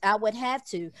 I would have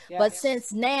to. Yeah. But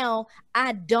since now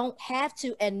I don't have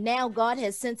to, and now God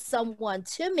has sent someone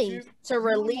to me to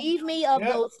relieve me of Yep.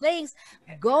 those things,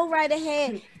 go right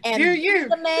ahead and Do be you?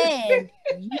 the man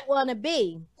you want to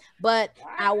be. But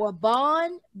Right. our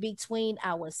bond between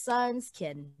our sons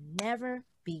can never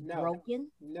be No.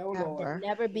 broken. No, Lord. Ever.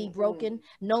 Never be Mm-mm. broken,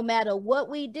 no matter what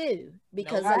we do.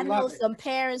 Because I I know love it. some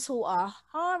parents who are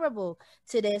horrible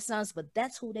to their sons, but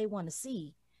that's who they want to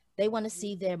see. They want to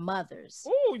see their mothers.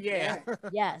 Oh yeah. Yeah,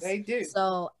 Yes. they do.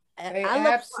 So They I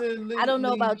look. absolutely I don't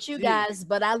know about you do. guys,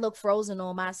 but I look frozen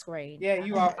on my screen. Yeah,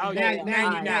 you are. Oh, now, yeah.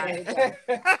 now, Now you, you All now, right, there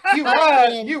we go. you But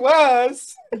was. in- You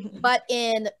was. But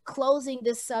in closing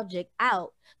this subject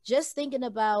out, just thinking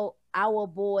about our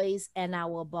boys and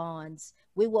our bonds,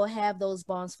 we will have those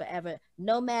bonds forever.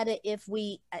 No matter if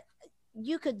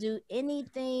you could do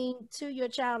anything to your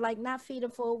child, like not feed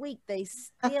them for a week, they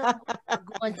still are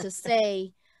going to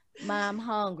say, "Mom,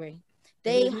 hungry."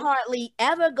 They Mhm. hardly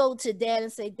ever go to dad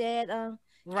and say, "Dad,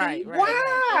 Right, right.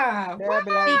 Why? They'll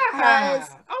be like, because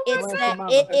Oh, it's Where's that your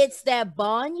mama? it's that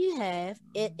bond you have.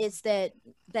 It's that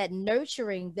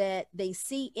nurturing that they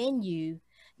see in you,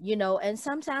 and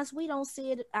sometimes we don't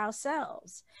see it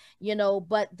ourselves,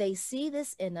 but they see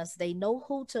this in us. They know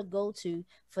who to go to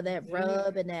for that Yeah.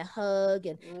 rub and that hug,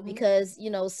 and Mhm. because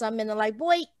some men are like,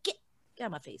 boy, get out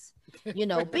of my face,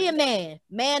 be a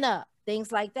man up,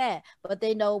 things like that. But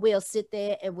they know we'll sit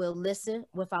there and we'll listen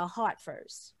with our heart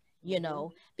first,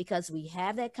 because we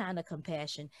have that kind of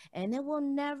compassion, and it will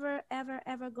never ever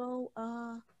ever go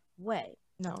away.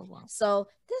 No, it won't. So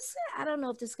this, I don't know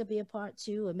if this could be a part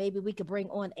 2, or maybe we could bring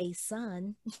on a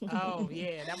son. Oh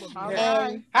yeah, that would be All good. Yeah.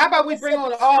 And How about we bring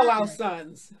on all our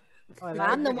sons?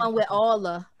 I'm the one with all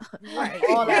the, Right.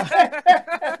 all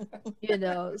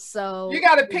so You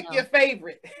got to pick your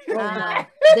favorite.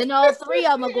 then all 3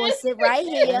 of them are going to sit right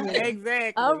here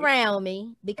Exactly. around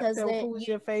me, because so who's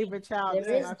your favorite child? there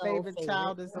Say is my no favorite favorite.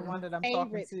 child is the one that I'm talking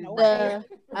Favorite, to. no the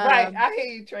Right. I hear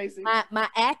you, Tracy. my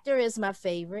actor is my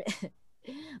favorite.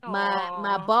 my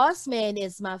Aw. boss man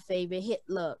is my favorite.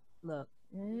 Look.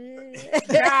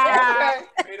 Ah.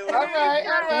 Okay. All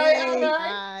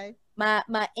right. Hi.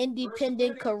 My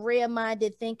independent career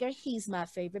minded thinker, he's my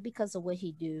favorite because of what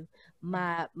he do.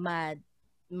 My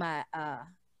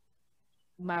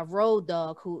road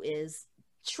dog, who is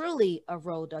truly a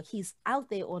road dog. He's out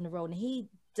there on the road and he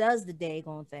does the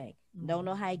daggone thing. Don't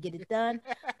know how he get it done,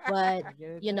 but Get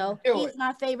it you know, Do he's it.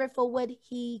 my favorite for what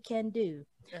he can do.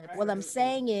 What I'm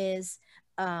saying is,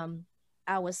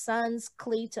 our sons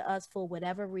cleave to us for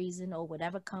whatever reason or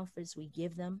whatever comforts we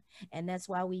give them, and that's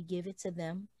why we give it to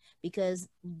them, because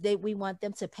we want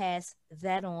them to pass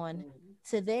that on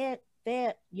to their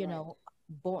Right.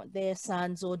 born their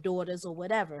sons or daughters or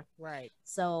whatever. Right.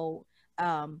 So,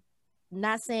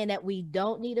 not saying that we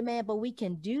don't need a man, but we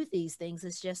can do these things.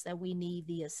 It's just that we need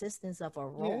the assistance of a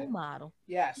role model to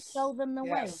Yes. show them the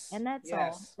way, Yes. and that's all.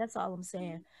 Yes. That's all I'm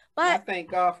saying. I But thank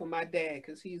God for my dad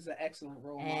because he's an excellent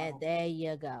role and model. there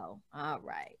you go. All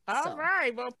right. All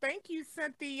right. Well, thank you,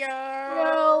 Cynthia.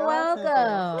 You're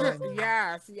welcome.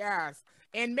 Yes.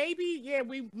 And maybe, yeah,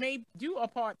 we may do a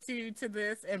part 2 to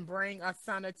this and bring a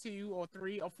son or 2 or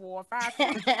 3 or 4 or 5,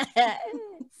 6,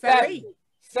 7, 8.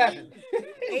 7.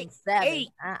 7. Eight.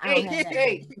 I don't have that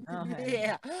many. I don't have that.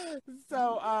 Yeah.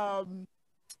 So,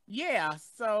 yeah.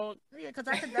 So, yeah, because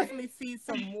I could definitely see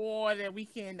some more that we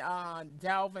can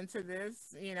delve into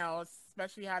this,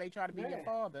 especially how they try to be your Yeah.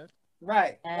 father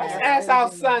Right. Let's ask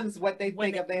our sons what they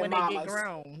when think of their when they get mamas.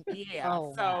 grown. Yeah.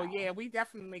 Oh, So, wow. yeah, we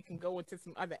definitely can go into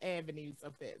some other avenues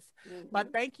of this. Mhm.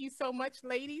 But thank you so much,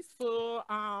 ladies, for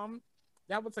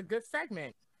that was a good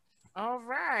segment. All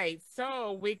right,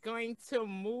 so we're going to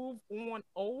move on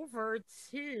over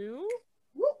to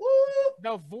Woo, woo.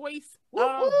 the voice Woo,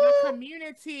 of woo. the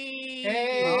community.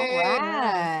 Hey. All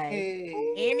right.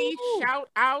 Hey. Any shout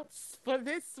outs for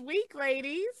this week,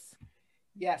 ladies?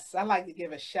 Yes, I'd like to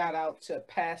give a shout out to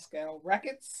Pascal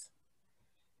Records,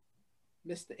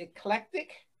 Mr.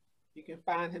 Eclectic. You can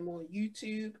find him on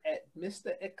YouTube at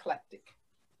Mr. Eclectic.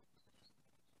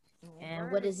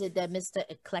 And what is it that Mr.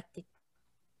 Eclectic?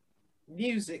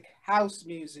 Music, house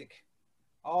music,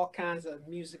 all kinds of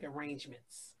music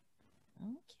arrangements.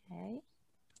 Okay.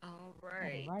 All I'll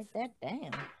right. write that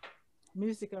down.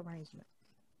 Music arrangement.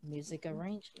 Music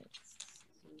arrangements.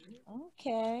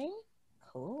 Okay.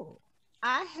 Cool.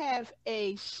 I have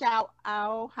a shout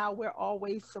out how we're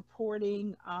always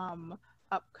supporting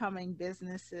upcoming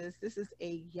businesses. This is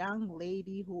a young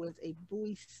lady who is a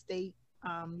Bowie State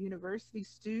University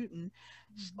student.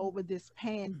 Over this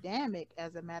pandemic.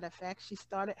 As a matter of fact, she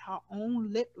started her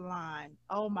own lip line.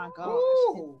 Oh my gosh.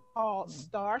 It's Ooh. called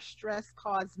Star Stress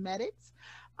Cosmetics.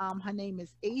 Her name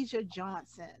is Asia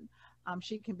Johnson.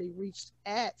 She can be reached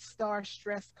at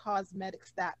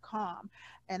starstresscosmetics.com.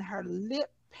 And her lip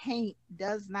paint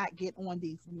does not get on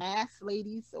these masks,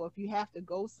 ladies. So if you have to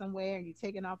go somewhere and you're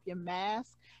taking off your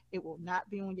mask, it will not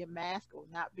be on your mask. It will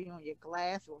not be on your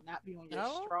glass. It will not be on your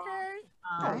straw. Okay.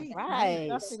 All Right. right.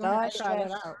 Definitely gonna have Star to try that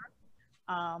Stress. out.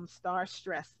 Star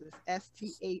Stresses,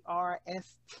 StarStress, Star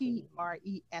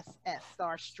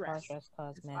Star Stress. Stress So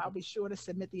I'll be Cosmetics. sure to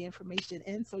submit the information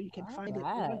in so you can All find it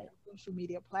on right. her social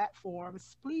media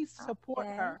platforms. Please support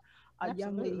Okay. her, a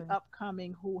young lady Absolutely.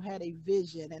 upcoming who had a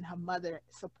vision and her mother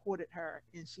supported her,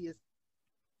 and she is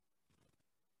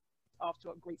off to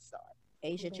a great start.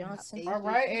 Asia Cool. Johnson. All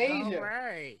right, All Asia.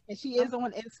 right. And she is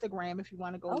on Instagram if you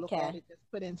want to go look at Okay. it. Just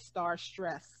put in Star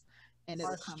Stress and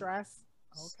it'll Or come. stress.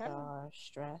 Okay. Star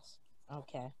Stress.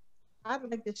 Okay. I'd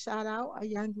like to shout out a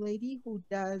young lady who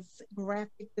does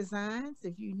graphic designs.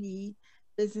 If you need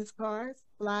business cards,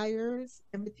 flyers,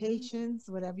 invitations,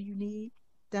 whatever you need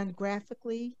done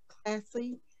graphically,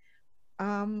 classy,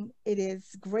 it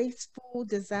is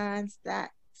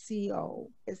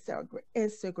gracefuldesigns.co. It's her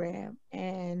Instagram,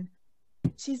 and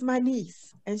she's my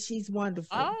niece, and she's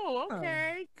wonderful. Oh, Oh.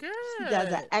 okay. She does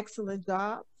an Good. excellent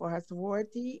job for her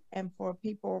sorority and for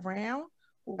people around,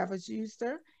 whoever's used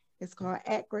her. It's called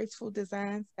at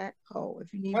gracefuldesigns.co.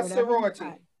 If you need What whatever you sorority?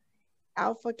 like.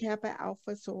 Alpha Kappa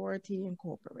Alpha Sorority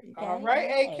Incorporated. Okay. All right,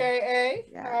 Hey. AKA.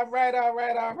 Yes. All right, all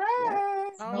right, all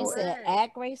right. All You So said right.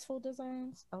 at Graceful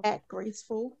Designs? Okay. at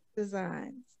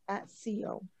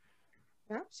gracefuldesigns.co.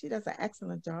 Yep, she does an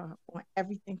excellent job on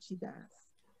everything she does.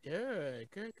 Good.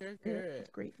 Good. Good. Good Good.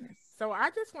 with greatness. So I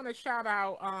just want to shout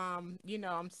out. I'm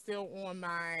still on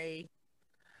my.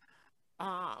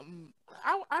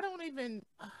 I don't even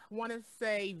want to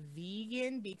say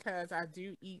vegan because I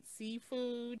do eat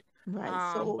seafood.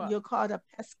 Right. So But you're called a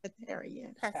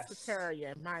pescatarian.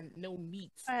 pescatarian. My no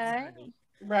meats. Okay. honey.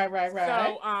 Right, right,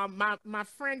 right. So my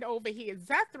friend over here,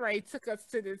 Zethray, took us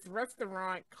to this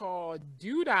restaurant called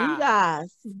Duda. Dudas.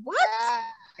 What?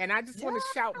 And I just want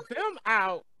to shout them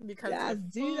out because Yes,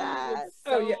 the food Dudas. was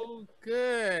Oh, so yeah.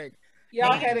 good.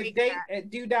 Y'all And had a they date got- at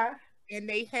Doodah? and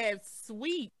they have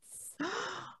sweets The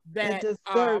that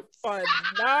are desserts.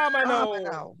 phenomenal.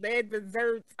 Phenomenal. Their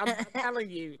desserts, I'm telling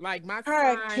you, like my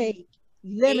Carrot son cake,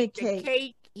 lemon ate the cake,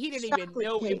 cake. He didn't even chocolate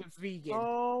know cake. it was vegan.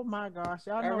 Oh my gosh.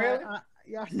 Y'all Oh, know really?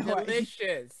 y'all know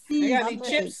Delicious. They got any I'm a-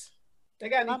 chips? They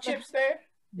got any I'm a- chips there?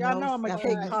 Y'all No, know I'm a stuff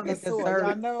cake in the connoisseur. Y'all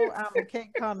dessert. know I'm a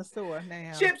cake connoisseur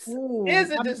now. Chips Ooh.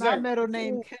 is a My dessert. middle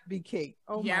name Ooh. could be Cake.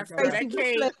 Oh Yes, my so god. that Tracy, what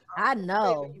cake, flavor? I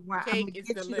know. You want? cake I'ma is get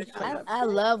you the delicious. flavor. I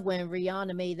love when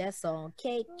Rihanna made that song.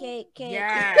 Cake, cake, cake.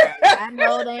 Yes. I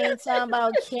know they ain't talking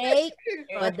about cake,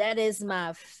 but that is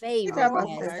my favorite Oh my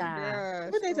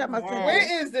pastime. What they talking about? Yes.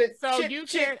 Where is the So chip, you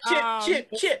chip, can, chip, chip,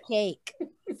 It's chip? cake.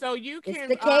 So you It's can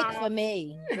the cake for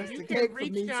me. That's you the can cake for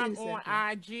reach me them too, on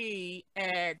Cynthia. IG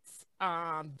at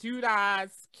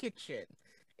Duda's Kitchen.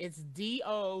 It's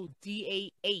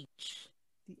DODAH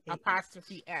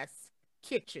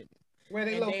Kitchen. Where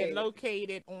they And they're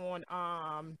located? located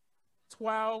on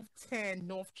 1210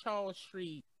 North Charles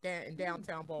Street in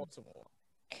downtown Baltimore.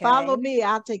 Okay. Follow me.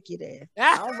 I'll take you there.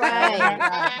 All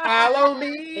right. Follow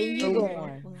And you me.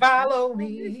 going. Follow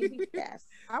me. Yes.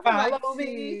 I would like Follow me.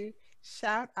 to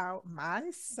shout out my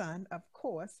son, of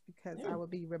course, because I would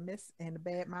be remiss and a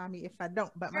bad mommy if I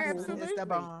don't. But my son is the Absolutely.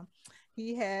 bomb.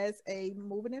 He has a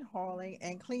moving and hauling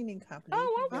and cleaning company.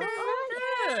 Oh, He okay. does-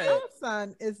 Good. My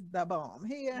son is the bomb.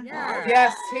 Here, Yeah.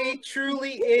 Yes, he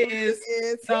truly is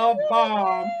is the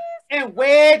bomb. And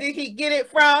where did he get it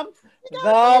from?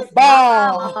 The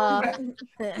bomb.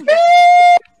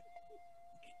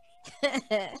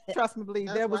 Trust me, believe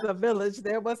That's there was why- a village.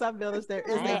 There was a village. There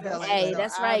is a Hey, village. hey, So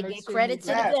that's I'm right. Give extremely credit to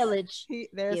the blessed. village.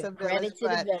 There's Give a village, credit to the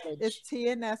but village. it's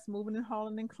TNS moving and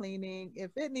hauling and cleaning.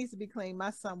 If it needs to be cleaned, my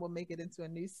son will make it into a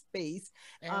new space.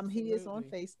 He is on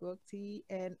Absolutely. Facebook,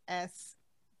 TNS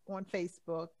on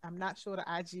Facebook. I'm not sure the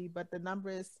IG, but the number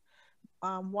is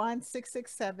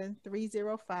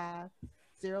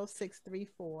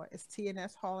 1-667-305-0634. It's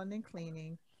TNS hauling and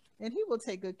cleaning, and he will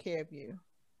take good care of you.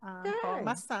 Call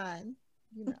my Good. son,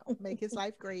 make his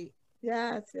life great.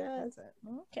 Yes. Yes. That's it.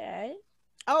 Okay.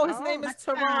 Oh, his Oh, name is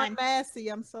my Teron son. Massey.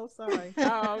 I'm so sorry.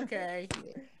 Oh, okay.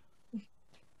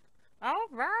 All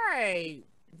right.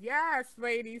 Yes,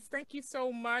 ladies. Thank you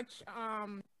so much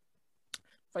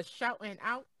for shouting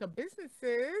out the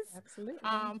businesses. Absolutely.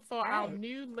 For our Right.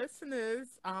 new listeners,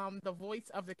 the voice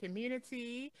of the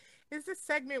community is a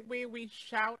segment where we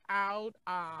shout out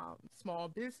small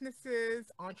businesses,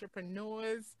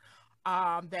 entrepreneurs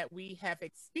that we have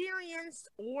experienced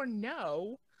or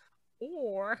know,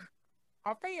 or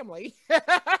our family.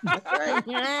 That's right.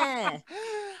 Yeah.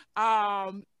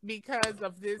 Because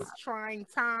of this trying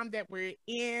time that we're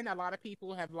in, a lot of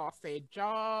people have lost their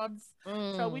jobs.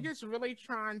 So we're just really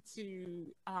trying to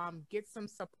get some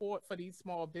support for these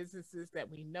small businesses that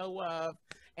we know of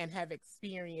and have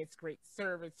experienced great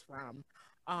service from.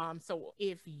 So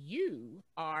if you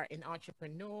are an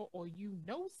entrepreneur, or you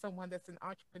know someone that's an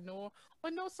entrepreneur,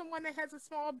 or know someone that has a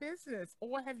small business,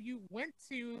 or have you went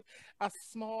to a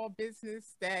small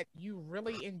business that you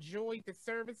really enjoyed the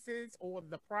services or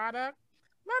the product,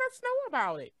 let us know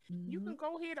about it. You can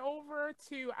go head over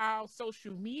to our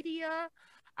social media,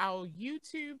 our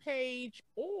YouTube page,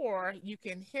 or you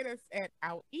can hit us at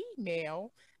our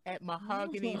email at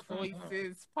Mahogany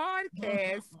Voices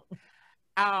Podcast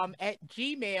at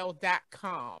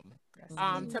gmail.com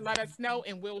to let us know,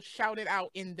 and we'll shout it out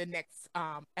in the next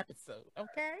episode.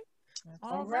 Okay.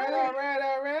 All right.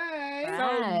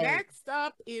 So Right. next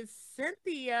up is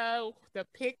Cynthia to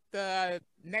pick the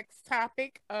next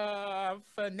topic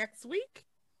for next week.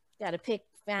 Gotta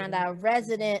find our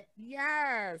resident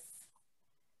Yes.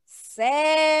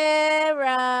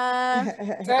 Sarah.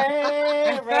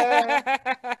 Sarah.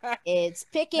 It's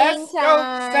picking Let's go,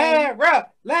 time. Sarah.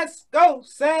 Let's go,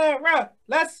 Sarah.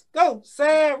 Let's go,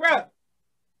 Sarah.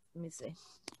 Let me see.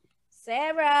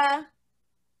 Sarah.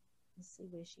 Let's see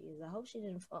where she is. I hope she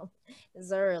didn't fall.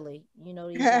 It's early. You know,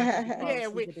 these young people fall Yeah,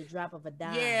 asleep at the drop of a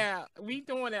dime. Yeah, we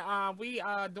doing it. We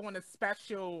are doing a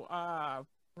special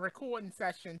recording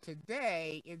session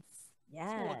today. It's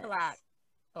 2:00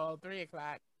 or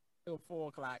 3:00 till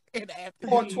 4:00 in the afternoon.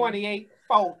 428,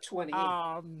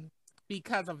 428.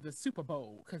 Because of the Super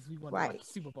Bowl, because we want to Right. watch the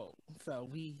Super Bowl, so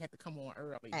we had to come on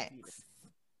early. to do Thanks.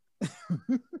 this.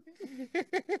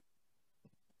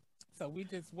 So we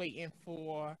just waiting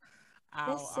for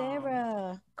our It's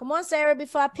Sarah. Come on, Sarah,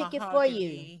 before I pick it for you.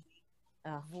 Mahogany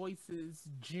Oh. Voices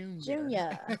Junior.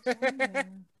 Junior.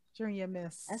 Junior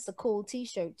Miss. That's a cool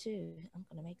t-shirt too. I'm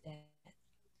gonna make that.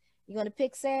 You gonna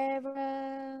pick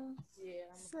Sarah?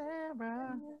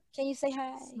 Sarah. Can you say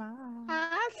hi? Smile.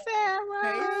 Hi,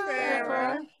 Sarah. Hey,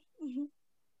 Sarah. Here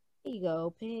you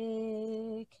go,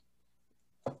 pick.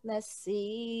 Let's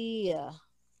see.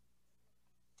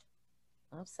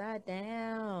 Upside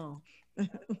down.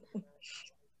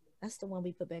 That's the one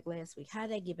we put back last week. How'd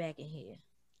they get back in here?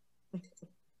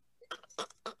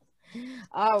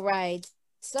 All right.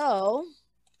 So,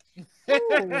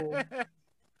 ooh,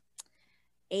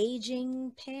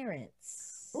 aging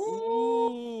parents.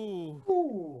 Ooh.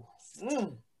 Ooh.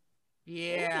 Mm.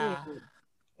 Yeah.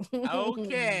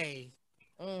 Okay.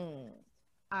 Mm.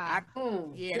 Yeah,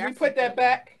 Can we that's put a that good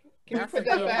back? Can we That's put a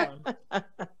that good back? one.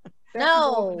 That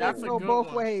No. can That's a go good both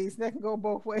one. ways. That can go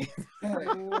both ways.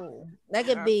 Ooh. That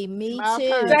could be me My too.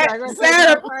 turn.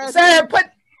 Sarah,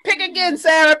 pick again,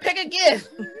 Sarah. Pick again.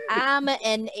 I'm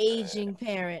an aging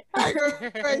parent. I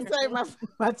say my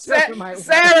children might want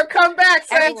Sarah, come back.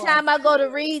 Every Sarah. time I go to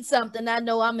read something, I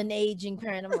know I'm an aging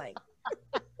parent. I'm like,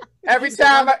 Every "Lisa,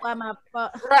 time. wonder why my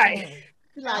Right.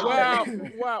 like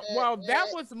Well, that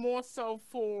was more so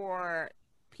for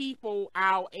people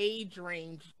our age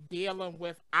range dealing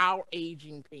with our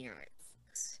aging parents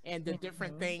and the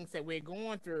different things that we're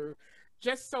going through,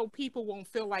 just so people won't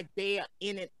feel like they're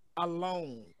in it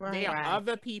alone. There are Right.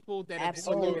 other people that are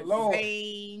Absolutely. going through Lord. the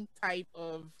same type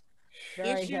of Very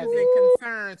issues heavy. and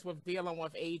concerns with dealing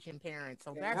with aging parents.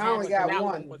 So that's I only what got that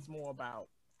one. was more about.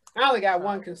 I only got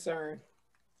one concern.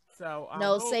 So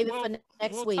No, save it for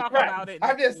next we'll week. talk Right. about it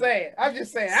I'm next just week. saying. I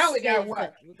only got Save it one.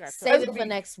 We got Save some- it for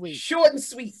next week. Short and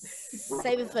sweet.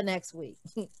 Save it for next week.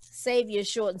 Save your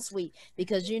short and sweet,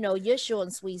 because you know your short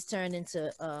and sweets turn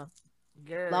into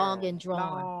Girl. long and drawn.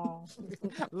 long.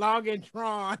 Long and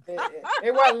drawn.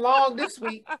 It wasn't long this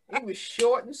week. It was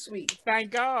short and sweet.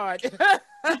 Thank God.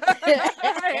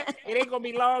 It ain't gonna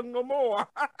be long no more.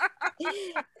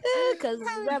 Because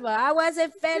remember, I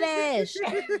wasn't finished.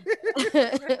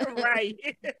 Right.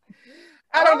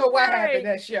 I don't know what Okay. happened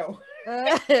that show.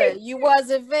 You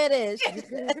wasn't finished.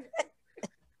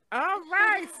 All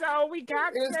right, so we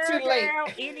got It was Sarah too late. down.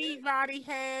 Anybody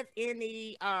have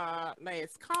any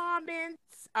last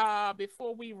comments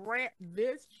before we wrap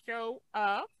this show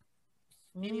up?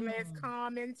 Any last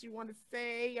comments you want to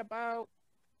say about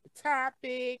the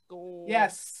topic or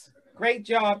Yes. Great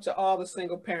job to all the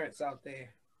single parents out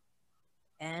there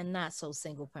And not so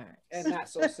single parents. and not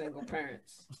so single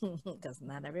parents. Because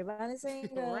not everybody's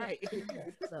single. right?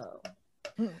 So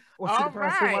Or All to the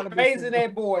person who right. wanna be Raising single. their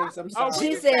boys. I'm sorry. she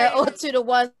just said, saying. "Oh, to the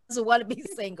ones who want to be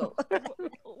single."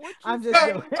 What you I'm just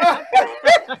say? joking.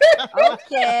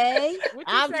 Okay. What you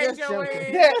I'm say, just joking.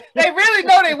 Joanne? Yeah, they really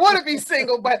know they want to be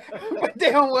single, but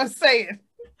they don't want to say it.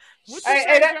 What Hey, you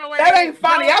say, that Joanne? ain't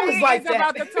funny. I was Joanne like is that.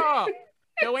 about to talk.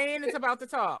 Joanne is about to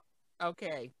talk.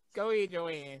 Okay, go ahead,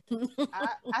 Joanne.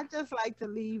 I just like to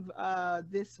leave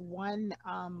this one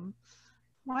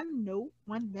note,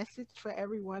 one message for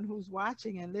everyone who's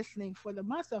watching and listening for the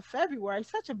month of February.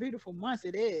 Such a beautiful month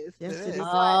it is. Yes, It it is. is.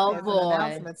 Oh, There's boy. an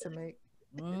announcement to make.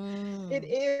 It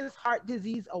is Heart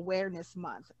Disease Awareness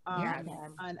Month. Yes.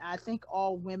 And I think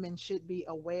all women should be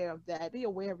aware of that. Be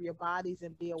aware of your bodies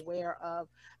and be aware of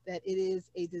that it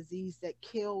is a disease that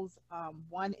kills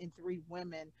 1 in 3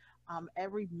 women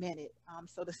every minute.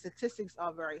 So the statistics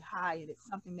are very high, and it's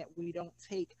something that we don't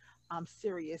take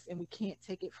serious, and we can't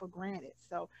take it for granted.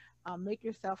 So make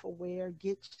yourself aware,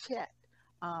 get checked,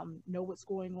 know what's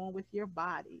going on with your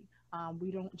body.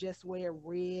 We don't just wear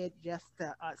red just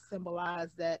to symbolize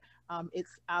that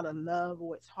it's out of love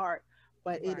or it's heart,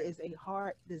 but it Right. is a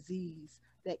heart disease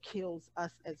that kills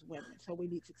us as women. So we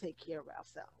need to take care of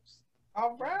ourselves.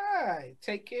 All right.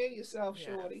 Take care of yourself, Yes.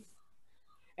 shorty.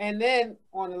 And then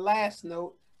on the last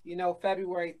note,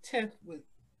 February 10th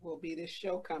will be this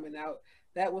show coming out.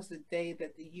 That was the day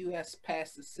that the U.S.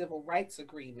 passed the Civil Rights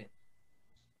Agreement,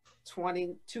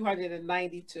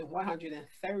 290 to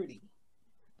 130.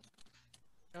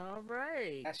 All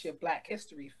right. That's your Black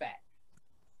History fact.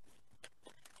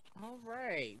 All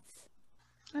right.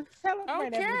 Let's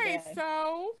celebrate every Okay, day.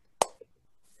 so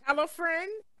tell a friend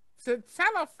to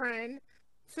tell a friend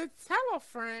to tell a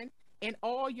friend and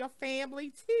all your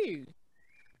family too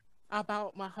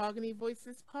about Mahogany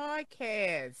Voices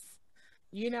podcast.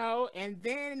 And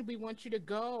then we want you to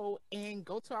go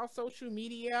to our social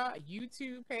media,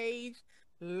 YouTube page,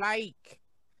 like,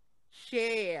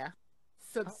 share,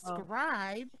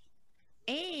 subscribe,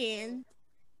 and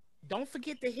don't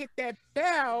forget to hit that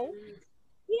bell.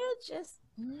 You just.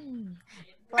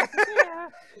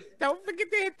 Don't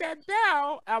forget to hit that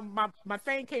bell. My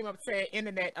thing came up saying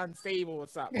internet unstable or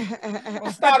something.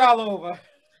 We'll start all over.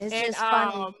 It's And just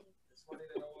funny.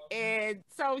 and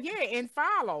so and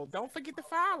follow. Don't forget to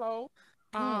follow.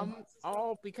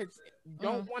 All because you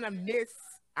don't want to miss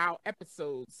our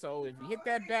episodes. So if you hit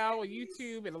that bell on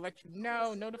YouTube, it'll let you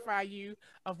know, notify you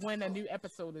of when a new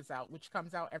episode is out, which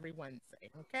comes out every Wednesday.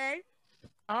 Okay.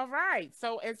 All right.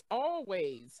 So as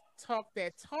always, talk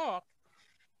that talk,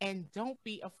 and don't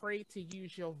be afraid to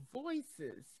use your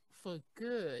voices for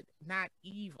good, not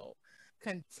evil.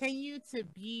 Continue to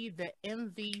be the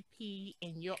MVP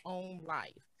in your own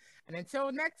life. And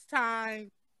until next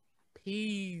time,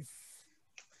 peace.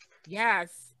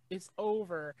 Yes, it's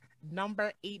over.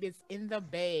 Number 8 is in the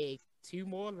bag. 2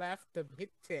 more left to hit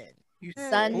 10.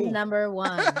 Son number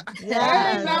 1.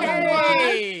 Yes. Number one.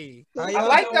 Hey. I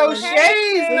like those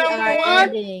shades, We number are 1.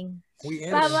 ending. We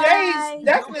in Bye-bye. Shades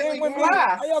definitely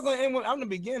fly. How y'all gonna end with? I'm the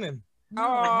beginning.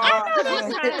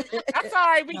 I'm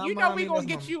sorry, but Nah, you know Mommy, we gonna that's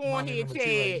get my- you on Mommy here, number 2 right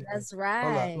Chad. there. That's Hold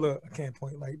right. up, look, I can't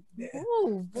point like that. Ooh,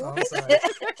 Oh, boy. I'm sorry.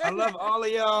 I love all of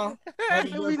y'all.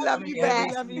 Happy We birthday, love you Gabby. back.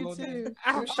 See Love you little day. too.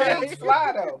 All Shades right.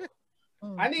 fly though.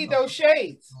 I need those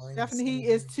shades. Oh, I ain't Stephanie, he seen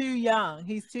is it. too young.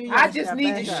 He's too young. I to just step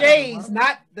need the back up. shades,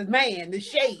 not the man. The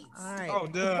shades. All right. Oh,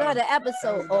 duh. Girl, the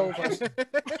episode over.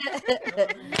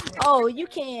 Oh, you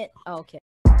can't. Okay.